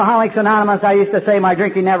into Alcoholics Anonymous, I used to say my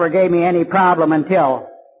drinking never gave me any problem until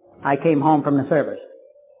I came home from the service.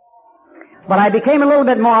 But I became a little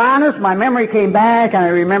bit more honest, my memory came back, and I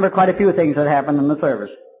remember quite a few things that happened in the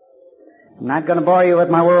service. I'm not going to bore you with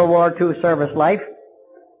my World War II service life.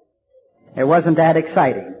 It wasn't that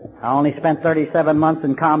exciting. I only spent 37 months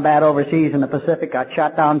in combat overseas in the Pacific, got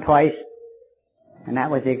shot down twice, and that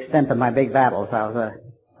was the extent of my big battles. I was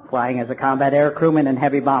flying as a combat air crewman in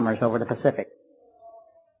heavy bombers over the Pacific.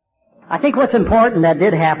 I think what's important that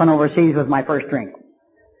did happen overseas was my first drink.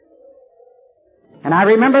 And I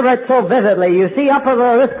remember it so vividly. You see, up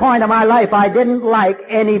until this point of my life, I didn't like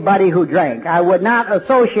anybody who drank. I would not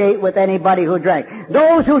associate with anybody who drank.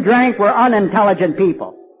 Those who drank were unintelligent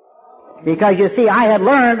people. Because you see, I had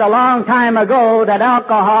learned a long time ago that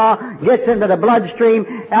alcohol gets into the bloodstream,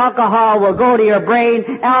 alcohol will go to your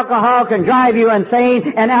brain, alcohol can drive you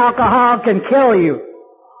insane, and alcohol can kill you.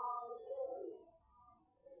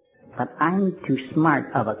 But I'm too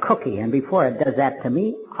smart of a cookie, and before it does that to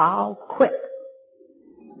me, I'll quit.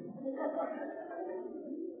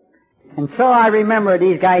 And so I remember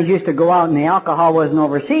these guys used to go out, and the alcohol wasn't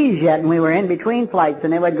overseas yet, and we were in between flights,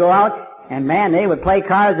 and they would go out, and man, they would play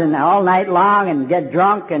cards all night long and get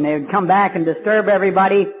drunk, and they would come back and disturb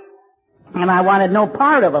everybody. And I wanted no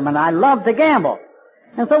part of them, and I loved to gamble.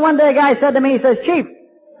 And so one day a guy said to me, he says, Chief,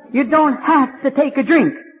 you don't have to take a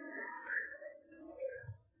drink.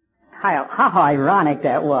 How ironic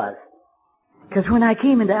that was. Because when I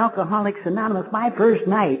came into Alcoholics Anonymous, my first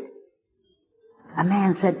night, a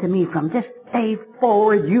man said to me, from this day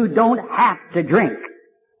forward, you don't have to drink.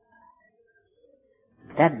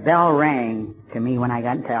 That bell rang to me when I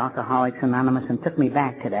got into Alcoholics Anonymous and took me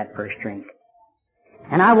back to that first drink.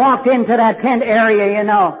 And I walked into that tent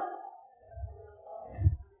area,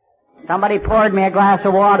 Somebody poured me a glass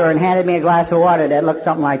of water and handed me a glass of water that looked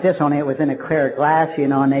something like this, only it was in a clear glass,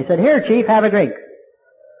 and they said, here, Chief, have a drink.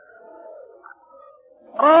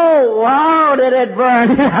 Oh, wow, did it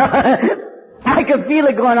burn. I could feel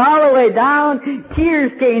it going all the way down.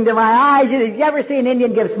 Tears came to my eyes. You ever see an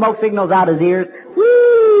Indian give smoke signals out his ears?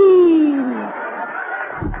 Whee!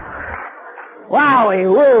 Wowie,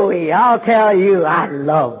 wooey, I'll tell you, I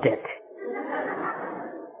loved it.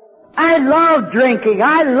 I loved drinking.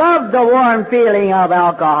 I loved the warm feeling of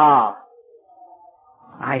alcohol.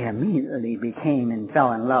 I immediately became and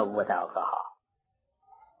fell in love with alcohol.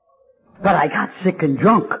 But I got sick and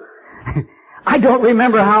drunk. I don't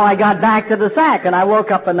remember how I got back to the sack, and I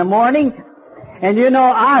woke up in the morning, and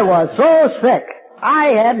I was so sick. I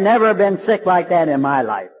had never been sick like that in my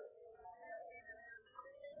life.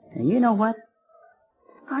 And you know what?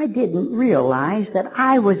 I didn't realize that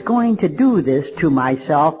I was going to do this to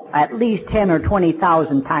myself at least 10 or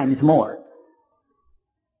 20,000 times more.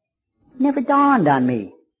 It never dawned on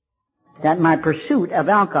me that my pursuit of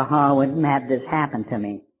alcohol would have this happen to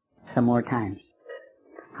me some more times.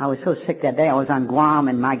 I was so sick that day. I was on Guam,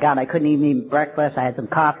 and my God, I couldn't even eat breakfast. I had some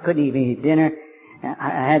coffee, couldn't even eat dinner.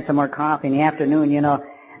 I had some more coffee in the afternoon. You know,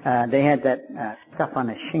 they had that stuff on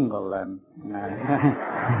the shingle.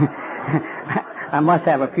 I must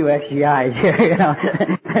have a few SGIs here, you know.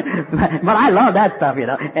 But I love that stuff, you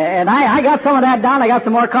know. And I got some of that down. I got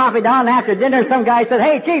some more coffee down. And after dinner, some guy said,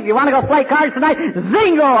 "Hey, Chief, you want to go play cards tonight?"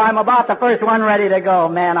 Zingo! I'm about the first one ready to go.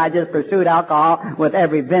 Man, I just pursued alcohol with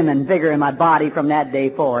every vim and vigor in my body from that day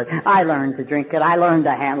forward. I learned to drink it. I learned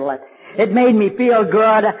to handle it. It made me feel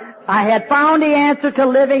good. I had found the answer to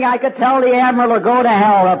living. I could tell the Admiral to go to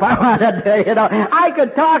hell if I wanted to, you know. I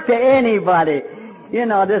could talk to anybody. You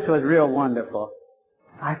know, this was real wonderful.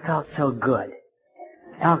 I felt so good.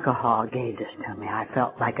 Alcohol gave this to me. I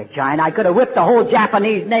felt like a giant. I could have whipped the whole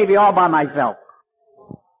Japanese Navy all by myself.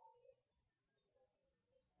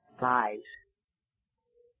 Lies.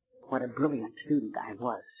 What a brilliant student I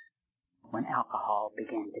was when alcohol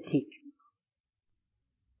began to teach me.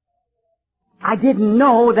 I didn't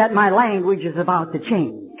know that my language is about to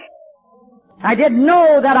change. I didn't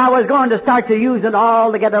know that I was going to start to use an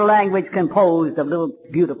altogether language composed of little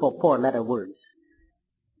beautiful four-letter words.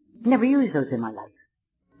 Never used those in my life.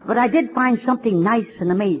 But I did find something nice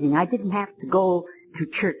and amazing. I didn't have to go to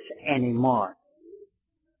church anymore.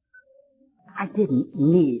 I didn't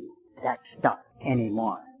need that stuff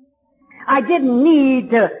anymore. I didn't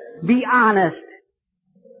need to be honest.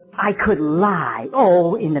 I could lie.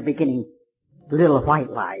 Oh, in the beginning, little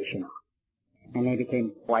white lies, you know. And they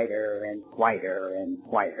became whiter and whiter and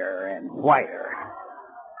whiter and whiter.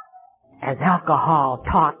 As alcohol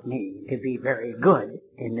taught me to be very good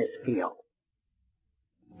in this field.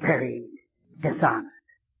 Very dishonest.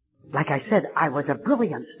 Like I said, I was a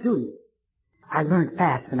brilliant student. I learned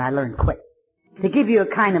fast and I learned quick. To give you a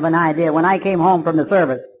kind of an idea, when I came home from the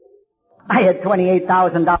service, I had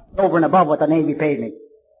 $28,000 over and above what the Navy paid me.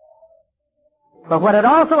 But what had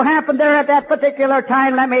also happened there at that particular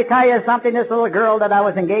time, let me tell you something, this little girl that I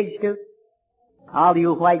was engaged to, all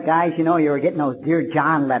you white guys, you know, you were getting those Dear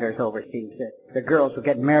John letters overseas. The girls were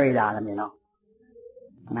getting married on them, you know.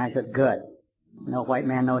 And I said, good. No white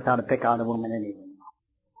man knows how to pick out a woman anyway.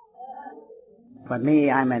 But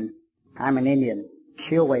me, I'm an Indian.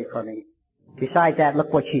 She'll wait for me. Besides that,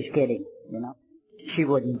 look what she's getting, you know. She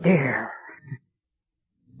wouldn't dare.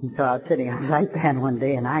 And so I was sitting on Saipan one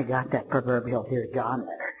day and I got that proverbial Dear John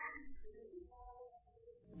letter.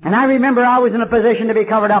 And I remember I was in a position to be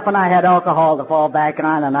covered up and I had alcohol to fall back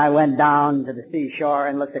on, and I went down to the seashore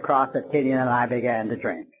and looked across the Tinian and I began to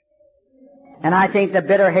drink. And I think the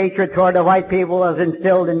bitter hatred toward the white people was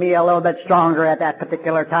instilled in me a little bit stronger at that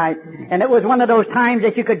particular time. And it was one of those times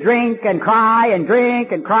that you could drink and cry and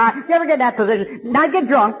drink and cry. You ever get in that position? Not get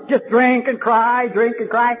drunk, just drink and cry, drink and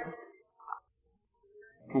cry.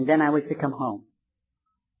 And then I was to come home.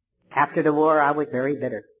 After the war, I was very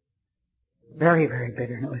bitter. Very, very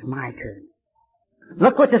bitter, and it was my turn.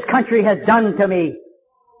 Look what this country has done to me.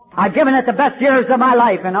 I've given it the best years of my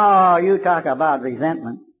life, and oh, you talk about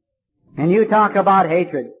resentment. And you talk about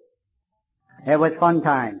hatred. It was fun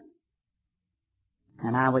time.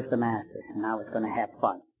 And I was the master, and I was going to have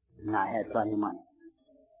fun. And I had plenty of money.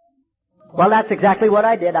 Well, that's exactly what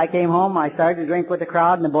I did. I came home, I started to drink with the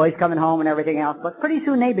crowd, and the boys coming home and everything else. But pretty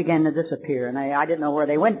soon they began to disappear, and I didn't know where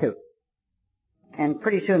they went to. And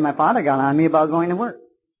pretty soon my father got on me about going to work.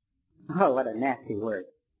 Oh, what a nasty word.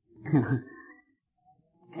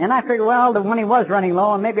 And I figured, well, the money was running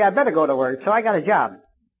low, and maybe I better go to work. So I got a job.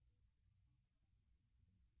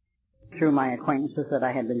 Through my acquaintances that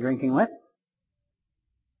I had been drinking with.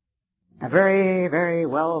 A very, very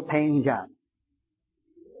well-paying job.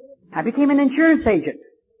 I became an insurance agent.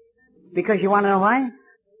 Because you want to know why?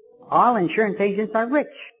 All insurance agents are rich.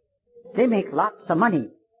 They make lots of money.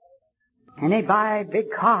 And they buy big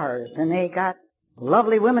cars, and they got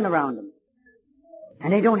lovely women around them.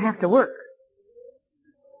 And they don't have to work.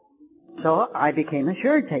 So I became an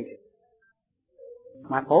insurance agent.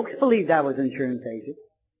 My folks believed I was an insurance agent.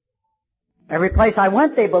 Every place I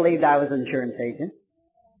went, they believed I was an insurance agent.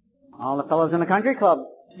 All the fellows in the country club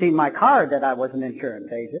seen my card that I was an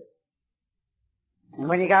insurance agent. And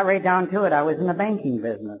when you got right down to it, I was in the banking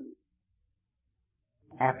business.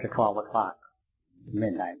 After 12 o'clock,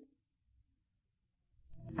 midnight.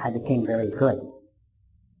 I became very good.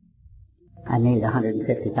 I made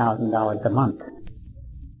 $150,000 a month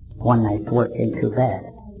one night's work ain't too bad.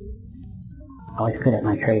 I was good at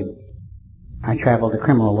my trade. I traveled the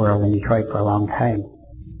criminal world in Detroit for a long time.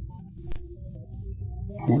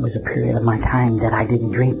 And it was a period of my time that I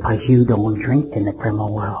didn't drink, because you don't drink in the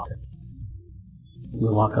criminal world.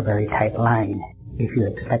 You walk a very tight line if you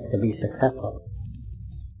expect to be successful.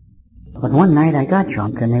 But one night I got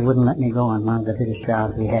drunk and they wouldn't let me go on one of the biggest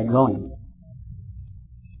jobs we had going.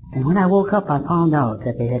 And when I woke up, I found out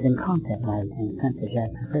that they had been contacted and sent to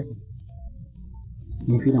Jackson prison.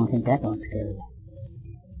 And if you don't think that don't scare you,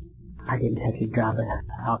 I didn't touch a drop of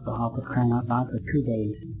alcohol for crying out loud for 2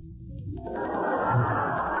 days.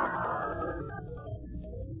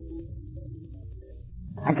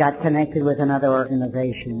 I got connected with another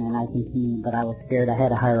organization and I continued, but I was scared. I had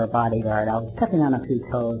to hire a bodyguard. I was stepping on a few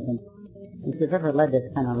toes, and if you've ever led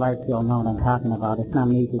this kind of life, you'll know what I'm talking about. It's not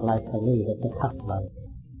an easy life to lead. It's a tough life.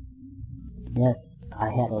 Yes, I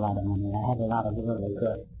had a lot of money. I had a lot of worldly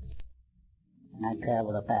goods. And I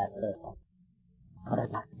traveled a fast circle. But I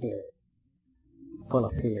got scared. Full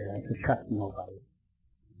of fear. I could trust nobody.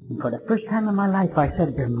 And for the first time in my life, I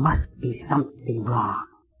said, there must be something wrong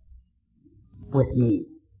with me.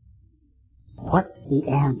 What's the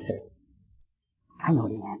answer? I know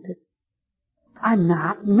the answer. I'm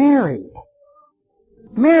not married.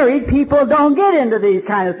 Married people don't get into these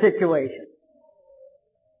kind of situations.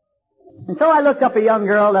 And so I looked up a young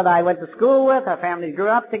girl that I went to school with. Our families grew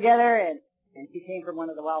up together, and she came from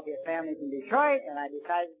one of the wealthiest families in Detroit, and I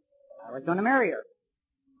decided I was going to marry her.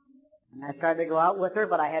 And I started to go out with her,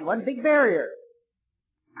 but I had one big barrier.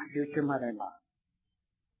 My future mother-in-law.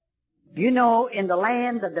 You know, in the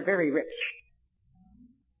land of the very rich,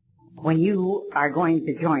 when you are going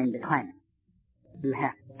to join the clan, you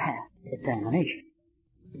have to pass examination.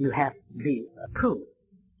 You have to be approved.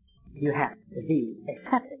 You have to be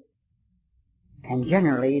accepted. And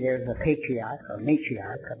generally, there's a patriarch or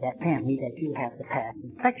matriarch of that family that you have to pass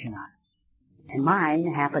inspection on. And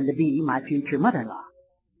mine happened to be my future mother-in-law.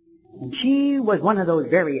 And she was one of those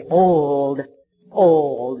very old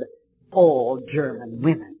German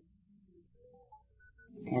women.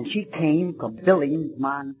 And she came from Billings,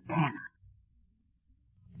 Montana.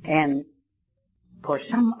 And for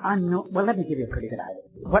some unknown, well, let me give you a pretty good idea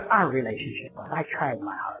what our relationship was. I tried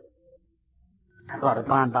my hardest. I brought her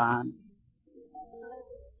bonbons,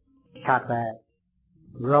 chocolate,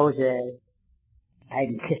 roses. I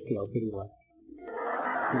even kissed the old bitty one.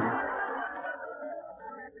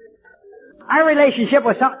 Our relationship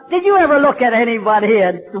was something. Did you ever look at anybody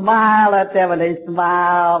and smile at them and they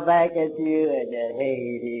smile back at you and you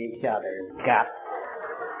hate each other's guts?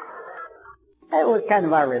 That was kind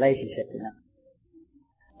of our relationship, you know.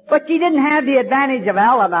 But she didn't have the advantage of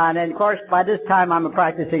Al-Anon, and of course by this time I'm a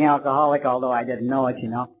practicing alcoholic, although I didn't know it, you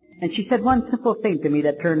know. And she said one simple thing to me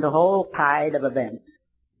that turned the whole tide of events.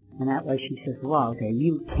 And that was, she says, Walter,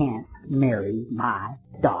 you can't marry my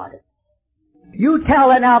daughter. You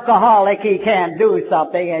tell an alcoholic he can't do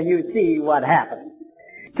something and you see what happens.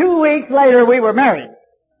 2 weeks later we were married.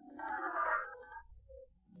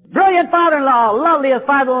 Brilliant father-in-law, loveliest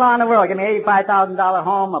father-in-law in the world. Give me $85,000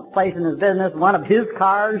 home, a place in his business, one of his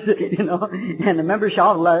cars, you know, and the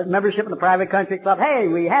membership in the private country club. Hey,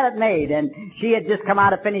 we had it made. And she had just come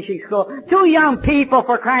out of finishing school. 2 young people,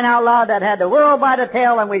 for crying out loud, that had the world by the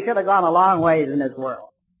tail, and we should have gone a long ways in this world.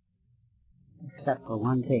 Except for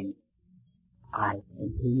one thing. I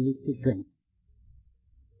continued to drink.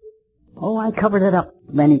 Oh, I covered it up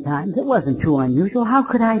many times. It wasn't too unusual. How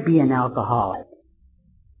could I be an alcoholic?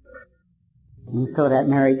 And so that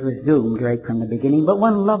marriage was doomed right from the beginning. But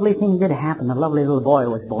one lovely thing did happen. A lovely little boy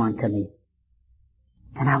was born to me.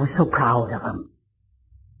 And I was so proud of him.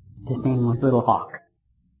 His name was Little Hawk.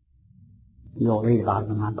 You'll read about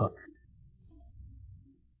him in my book.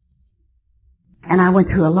 And I went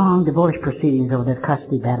through a long divorce proceedings over this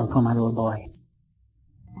custody battle for my little boy.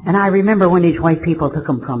 And I remember when these white people took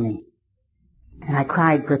him from me. And I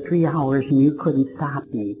cried for 3 hours and you couldn't stop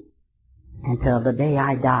me. Until the day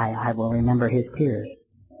I die, I will remember his tears.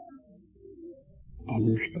 And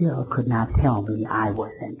you still could not tell me I was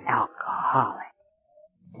an alcoholic.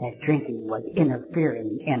 That drinking was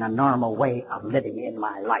interfering in a normal way of living in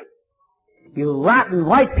my life. You rotten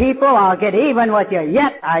white people, I'll get even with you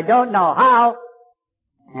yet. I don't know how.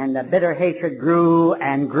 And the bitter hatred grew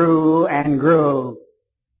and grew and grew.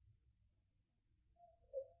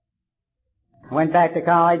 I went back to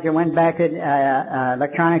college. I went back to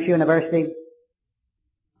Electronics University.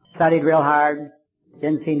 Studied real hard.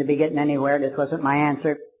 Didn't seem to be getting anywhere. This wasn't my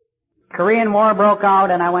answer. Korean War broke out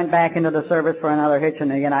and I went back into the service for another hitch in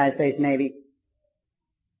the United States Navy.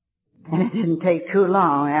 And it didn't take too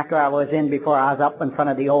long after I was in before I was up in front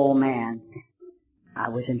of the old man. I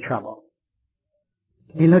was in trouble.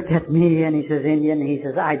 He looked at me and he says, Indian, he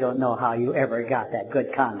says, I don't know how you ever got that good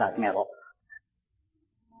conduct medal.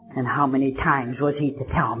 And how many times was he to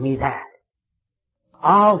tell me that?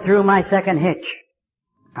 All through my second hitch,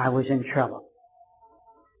 I was in trouble.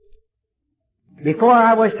 Before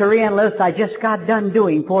I was to re-enlist, I just got done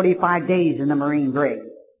doing 45 days in the Marine brig.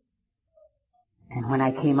 And when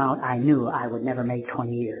I came out, I knew I would never make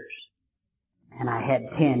 20 years. And I had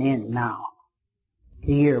 10 in now.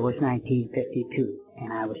 The year was 1952,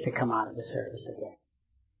 and I was to come out of the service again.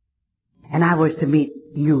 And I was to meet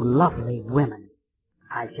you lovely women.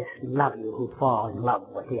 I just love you who fall in love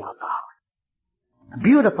with the alcoholic. A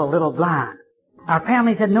beautiful little blonde. Our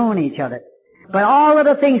families had known each other. But all of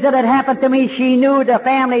the things that had happened to me, she knew, the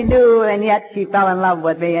family knew, and yet she fell in love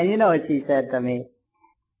with me. And you know what she said to me?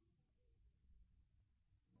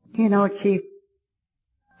 You know, Chief,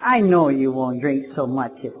 I know you won't drink so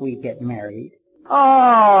much if we get married.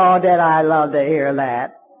 Oh, did I love to hear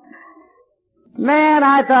that. Man,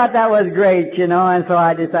 I thought that was great, you know, and so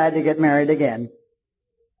I decided to get married again.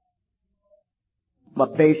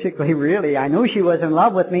 But basically, really, I knew she was in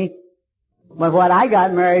love with me. But what I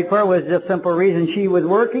got married for was just simple reason she was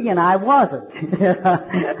working and I wasn't.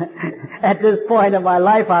 At this point in my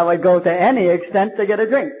life, I would go to any extent to get a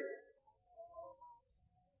drink.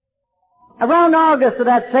 Around August of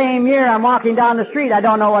that same year, I'm walking down the street. I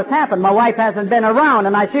don't know what's happened. My wife hasn't been around,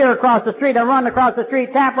 and I see her across the street. I run across the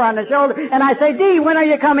street, tap her on the shoulder, and I say, Dee, when are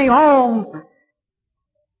you coming home?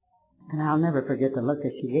 And I'll never forget the look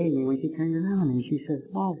that she gave me when she turned around, and she says,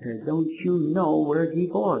 Walter, don't you know we're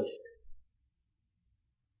divorced?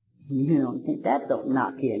 You don't think that don't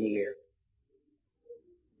knock you in the ear.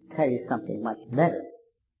 I'll tell you something much better.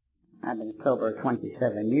 I've been sober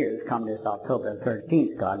 27 years, come this October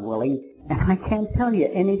 13th, God willing, and I can't tell you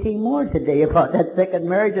anything more today about that second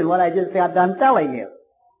marriage than what I just got done telling you.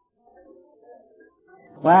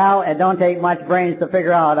 Well, it don't take much brains to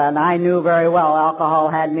figure out, and I knew very well alcohol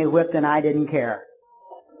had me whipped and I didn't care.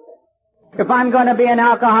 If I'm going to be an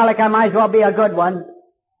alcoholic, I might as well be a good one.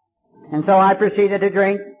 And so I proceeded to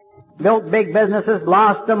drink. Built big businesses,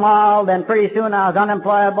 lost them all, then pretty soon I was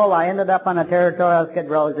unemployable. I ended up on the territorial Skid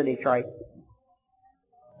Rows of Detroit.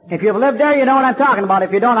 If you've lived there, you know what I'm talking about.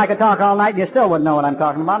 If you don't, I could talk all night and you still wouldn't know what I'm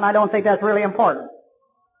talking about, and I don't think that's really important.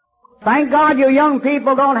 Thank God you young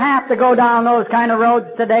people don't have to go down those kind of roads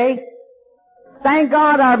today. Thank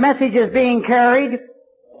God our message is being carried.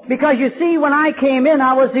 Because you see, when I came in,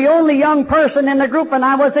 I was the only young person in the group, and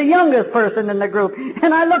I was the youngest person in the group.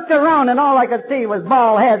 And I looked around, and all I could see was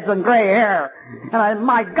bald heads and gray hair. And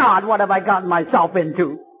my God, what have I gotten myself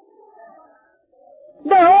into?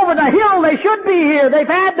 They're over the hill. They should be here. They've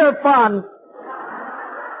had their fun.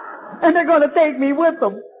 And they're going to take me with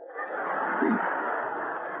them.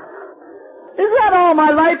 Is that all my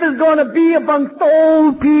life is going to be amongst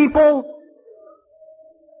old people?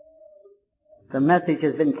 The message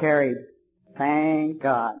has been carried. Thank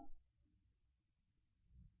God.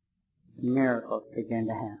 Miracles began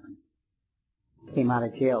to happen. Came out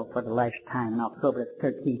of jail for the last time on October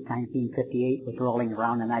 13th, 1958, was rolling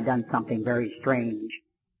around, and I'd done something very strange.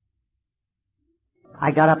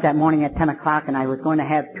 I got up that morning at 10 o'clock, and I was going to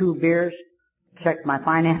have 2 beers, checked my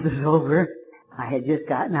finances over. I had just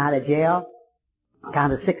gotten out of jail,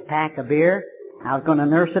 got a 6-pack of beer. I was going to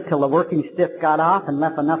nurse it till the working stiff got off and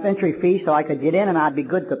left enough entry fee so I could get in, and I'd be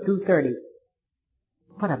good till 2:30.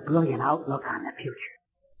 What a brilliant outlook on the future.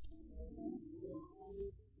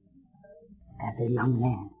 As a young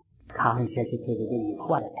man, college-educated idiot,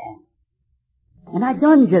 what a talent. And I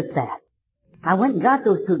done just that. I went and got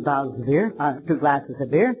those 2 glasses of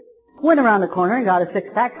beer, went around the corner and got a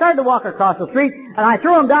 6-pack, started to walk across the street, and I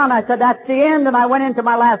threw them down. I said, that's the end, and I went into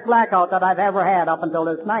my last blackout that I've ever had up until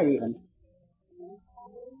this night even.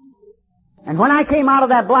 And when I came out of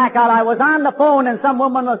that blackout, I was on the phone and some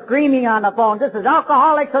woman was screaming on the phone, this is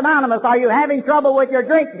Alcoholics Anonymous. Are you having trouble with your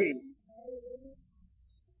drinking?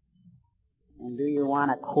 And do you want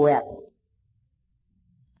to quit?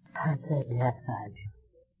 I said, yes, I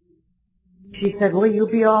do. She said, will you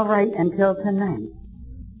be all right until tonight?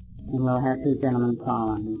 And we'll have 2 gentlemen call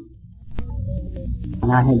on you.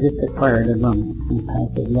 And I had just acquired a room. And I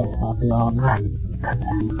said, yes, I'll be all right, because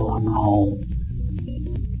I'm going home.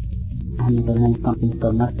 I never learned something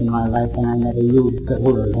so much in my life, and I never used the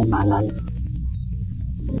word in my life.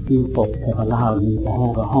 If you folks have allowed me to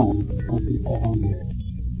have a home, don't be angry.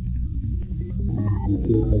 And I'm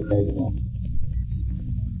deeply grateful.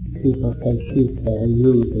 People say she's very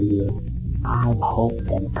using you. I hope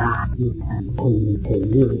that God will continue to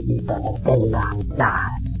use me for the day I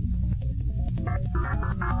die.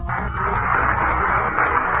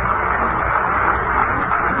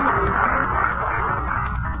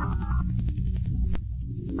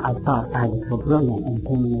 brilliant in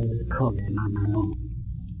came into this program on my own.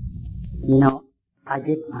 You know, I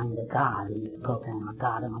did find a God in this program, a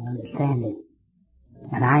God of my understanding.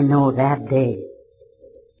 And I know that day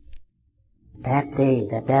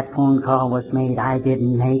that phone call was made, I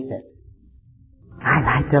didn't make it.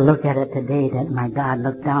 I like to look at it today that my God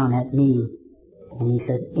looked down at me and he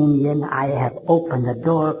said, Indian, I have opened the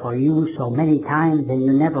door for you so many times and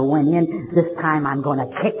you never went in. This time I'm going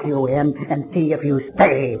to kick you in and see if you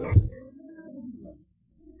stay.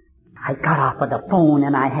 I got off of the phone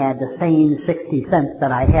and I had the same 60 cents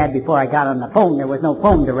that I had before I got on the phone. There was no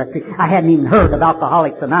phone directory. I hadn't even heard of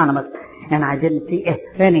Alcoholics Anonymous and I didn't see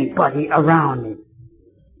anybody around me.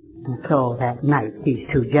 And so that night, these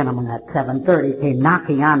two gentlemen at 7:30 came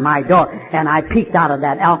knocking on my door and I peeked out of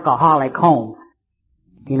that alcoholic home.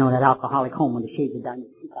 You know that alcoholic home when the shades are down,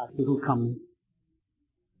 you see who comes.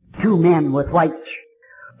 Two men with white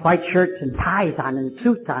shirts and ties on and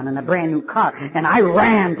suits on and a brand new car. And I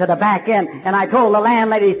ran to the back end and I told the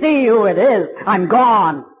landlady, see who it is, I'm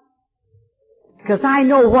gone. Because I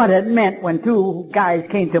know what it meant when two guys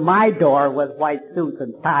came to my door with white suits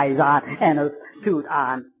and ties on and a suit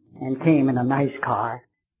on and came in a nice car.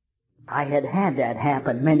 I had that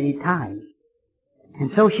happen many times.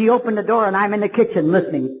 And so she opened the door and I'm in the kitchen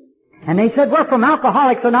listening. And they said, we're from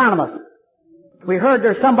Alcoholics Anonymous. We heard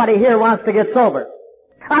there's somebody here who wants to get sober.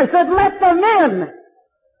 I said, let them in.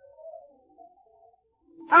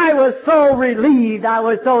 I was so relieved. I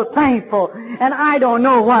was so thankful. And I don't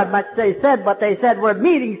know what much they said, but they said, well,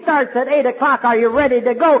 meeting starts at 8 o'clock. Are you ready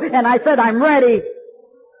to go? And I said, I'm ready.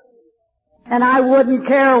 And I wouldn't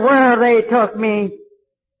care where they took me.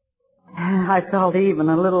 I felt even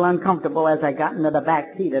a little uncomfortable as I got into the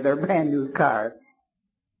back seat of their brand new car.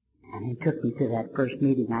 And he took me to that first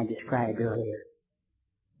meeting I described earlier.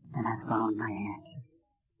 And I found my answer.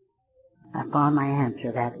 I found my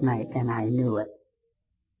answer that night and I knew it.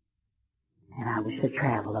 And I was to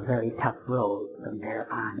travel a very tough road from there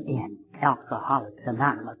on in. Alcoholics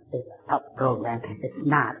Anonymous is a tough program. It's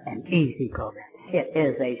not an easy program. It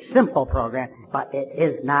is a simple program, but it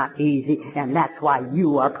is not easy, and that's why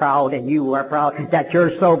you are proud and you are proud that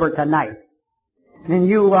you're sober tonight. And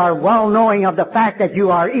you are well knowing of the fact that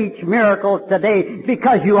you are each miracle today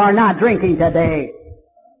because you are not drinking today.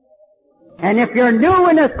 And if you're new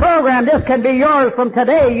in this program, this can be yours from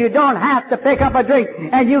today. You don't have to pick up a drink,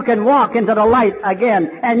 and you can walk into the light again,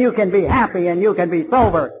 and you can be happy and you can be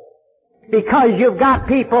sober. Because you've got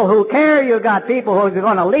people who care, you've got people who are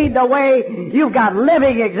going to lead the way, you've got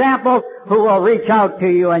living examples who will reach out to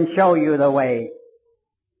you and show you the way.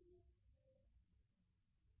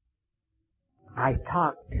 I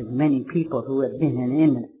talked to many people who have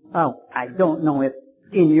been I don't know if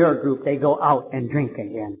in your group they go out and drink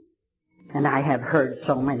again. And I have heard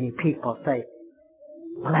so many people say,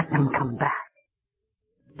 let them come back.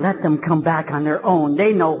 Let them come back on their own.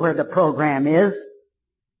 They know where the program is.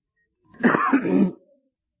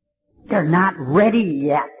 They're not ready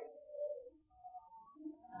yet.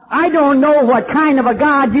 I don't know what kind of a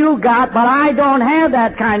God you got, but I don't have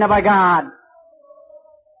that kind of a God.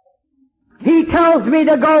 He tells me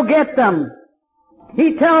to go get them.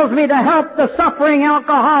 He tells me to help the suffering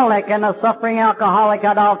alcoholic, and the suffering alcoholic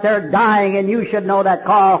out there dying, and you should know that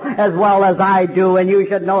call as well as I do, and you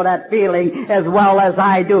should know that feeling as well as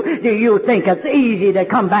I do. Do you think it's easy to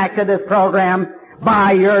come back to this program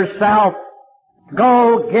by yourself?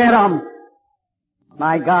 Go get them.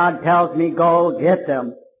 My God tells me go get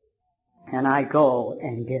them, and I go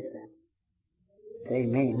and get them. They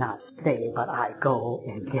may not stay, but I go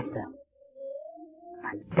and get them.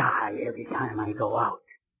 I die every time I go out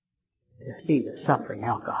to see the suffering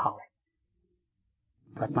alcoholic.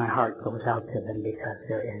 But my heart goes out to them because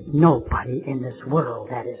there is nobody in this world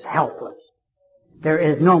that is helpless. There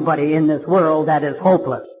is nobody in this world that is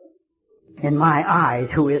hopeless, in my eyes,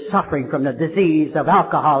 who is suffering from the disease of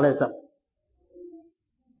alcoholism.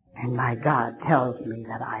 And my God tells me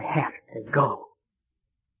that I have to go.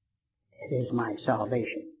 It is my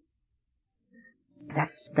salvation.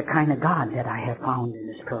 That's the kind of God that I have found in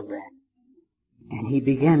this program. And He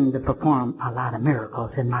began to perform a lot of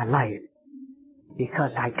miracles in my life.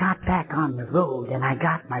 Because I got back on the road and I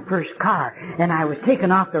got my first car and I was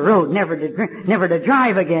taken off the road, never to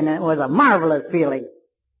drive again, and it was a marvelous feeling.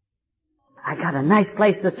 I got a nice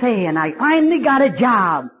place to stay and I finally got a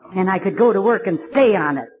job and I could go to work and stay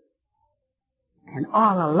on it. And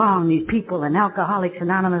all along these people in Alcoholics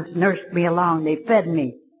Anonymous nursed me along. They fed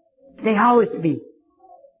me. They housed me.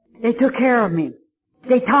 They took care of me.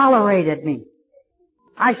 They tolerated me.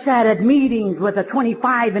 I sat at meetings with a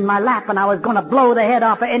 25 in my lap and I was going to blow the head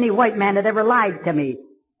off of any white man that ever lied to me.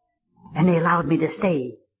 And they allowed me to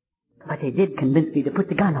stay. But they did convince me to put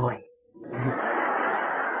the gun away.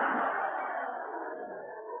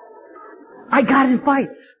 I got in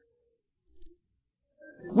fights.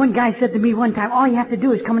 One guy said to me one time, all you have to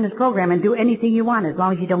do is come in this program and do anything you want as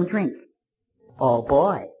long as you don't drink. Oh,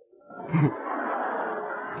 boy.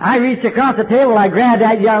 I reached across the table, I grabbed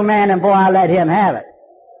that young man, and boy, I let him have it.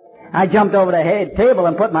 I jumped over the head table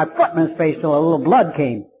and put my foot in his face till a little blood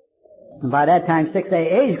came. And by that time, 6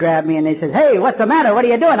 AAs grabbed me and they said, hey, what's the matter? What are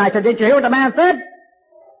you doing? I said, did you hear what the man said?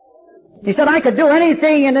 He said, I could do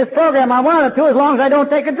anything in this program I wanted to as long as I don't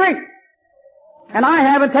take a drink. And I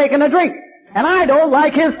haven't taken a drink. And I don't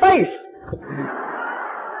like his face.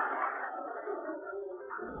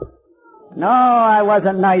 No, I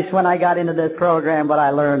wasn't nice when I got into this program, but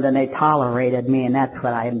I learned and they tolerated me, and that's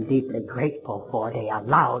what I am deeply grateful for. They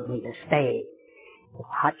allowed me to stay.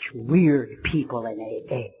 Such weird people in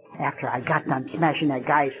AA. After I got done smashing that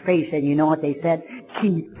guy's face, and you know what they said?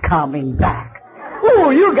 Keep coming back. Oh,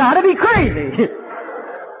 you gotta be crazy.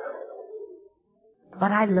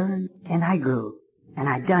 But I learned and I grew, and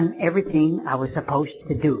I'd done everything I was supposed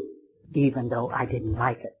to do, even though I didn't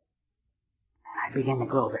like it. And I began to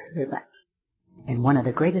grow very fast. And one of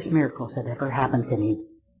the greatest miracles that ever happened to me,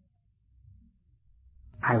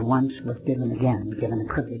 I once was given the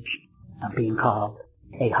privilege of being called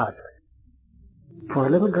a husband. For a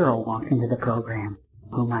little girl walked into the program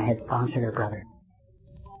whom I had sponsored her brother.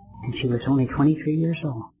 And she was only 23 years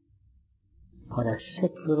old. What a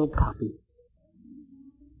sick little puppy.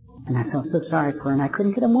 And I felt so sorry for her, and I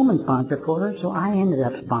couldn't get a woman sponsor for her, so I ended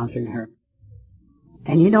up sponsoring her.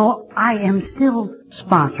 And you know, I am still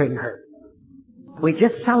sponsoring her. We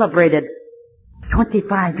just celebrated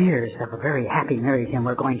 25 years of a very happy marriage, and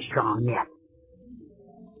we're going strong yet.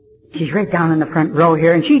 She's right down in the front row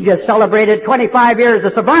here, and she just celebrated 25 years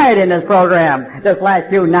of sobriety in this program this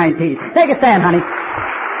last June 19th. Take a stand, honey.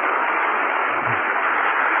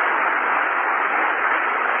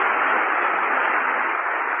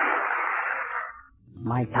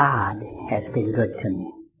 My God has been good to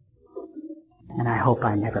me, and I hope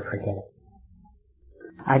I never forget it.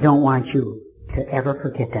 I don't want you to ever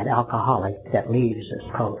forget that alcoholic that leaves this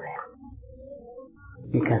program,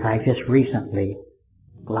 because I just recently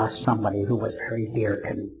lost somebody who was very dear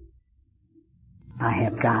to me. I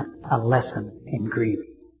have got a lesson in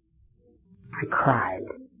grieving. I cried.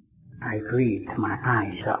 I grieved my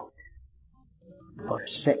eyes out for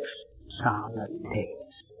 6 solid days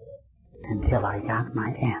until I got my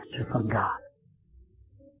answer from God.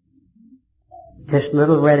 This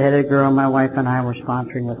little red-headed girl my wife and I were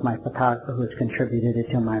sponsoring with my photographer, who's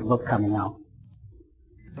contributed to my book coming out,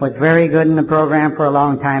 was very good in the program for a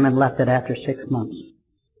long time and left it after 6 months.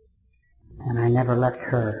 And I never left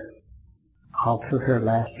her all through her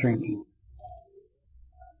last drinking.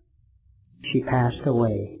 She passed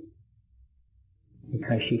away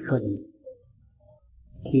because she couldn't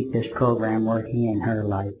keep this program working in her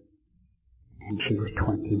life. And she was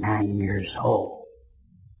 29 years old.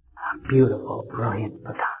 A beautiful, brilliant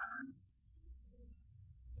photographer.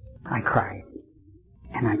 I cried,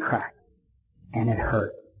 and I cried, and it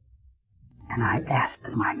hurt. And I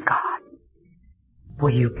asked my God,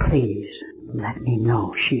 will you please let me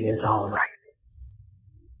know she is all right?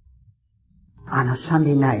 On a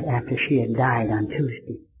Sunday night after she had died on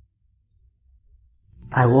Tuesday,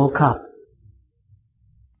 I woke up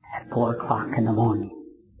at 4 o'clock in the morning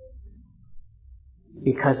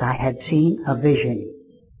because I had seen a vision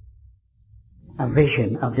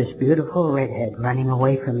of this beautiful redhead running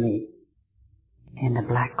away from me in the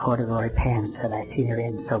black corduroy pants that I see her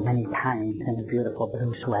in so many times and a beautiful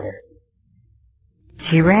blue sweater.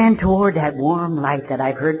 She ran toward that warm light that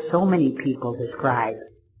I've heard so many people describe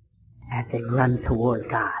as they run toward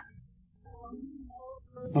God.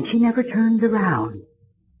 And she never turned around.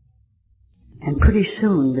 And pretty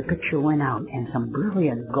soon the picture went out and some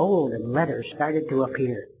brilliant golden letters started to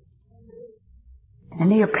appear.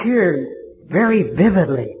 And they appeared very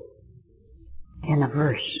vividly in a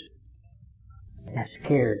verse that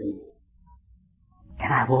scared me.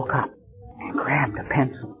 And I woke up and grabbed a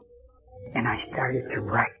pencil and I started to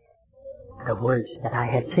write the words that I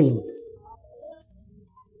had seen.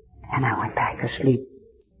 And I went back to sleep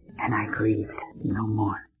and I grieved no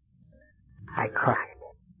more. I cried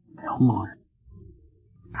no more.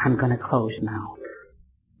 I'm going to close now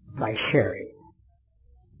by sharing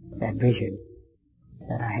that vision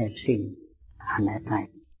that I had seen on that night.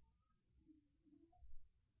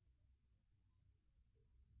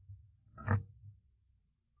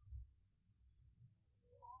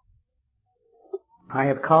 I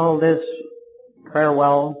have called this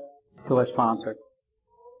farewell to a sponsor.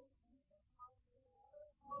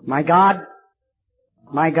 My God,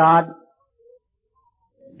 My God,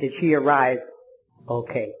 did she arrive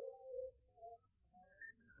okay?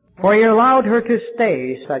 For you allowed her to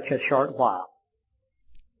stay such a short while.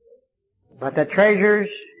 But the treasures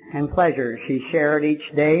and pleasures she shared each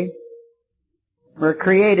day were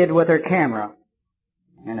created with her camera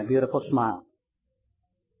and a beautiful smile.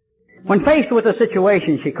 When faced with a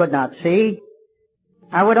situation she could not see,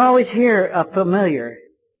 I would always hear a familiar,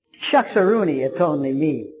 "Shucks-a-rooney, it's only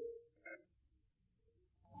me."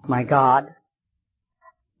 My God,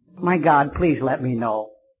 please let me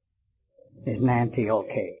know, is Nancy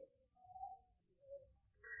okay?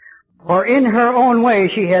 For in her own way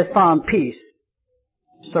she has found peace,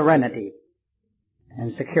 serenity,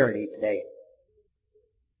 and security today.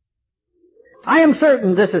 I am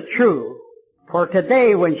certain this is true, for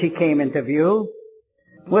today when she came into view,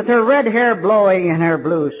 with her red hair blowing and her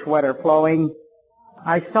blue sweater flowing,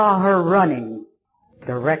 I saw her running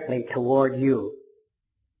directly toward you.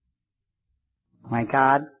 My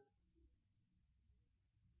God,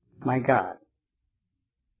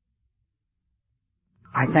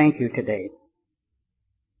 I thank you today,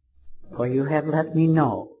 for you have let me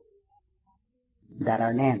know that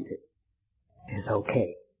our Nancy is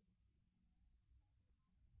okay.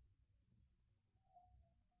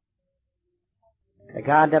 The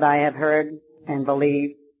God that I have heard and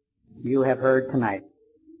believe you have heard tonight.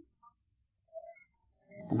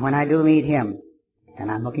 And when I do meet Him,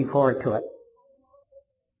 and I'm looking forward to it,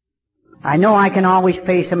 I know I can always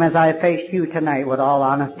face Him as I have faced you tonight with all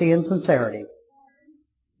honesty and sincerity,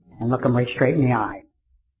 and look Him right straight in the eye,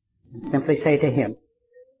 and simply say to Him,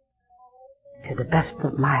 to the best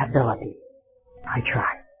of my ability, I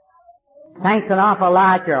try. Thanks an awful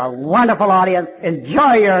lot. You're a wonderful audience.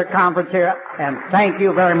 Enjoy your conference here, and thank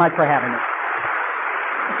you very much for having me.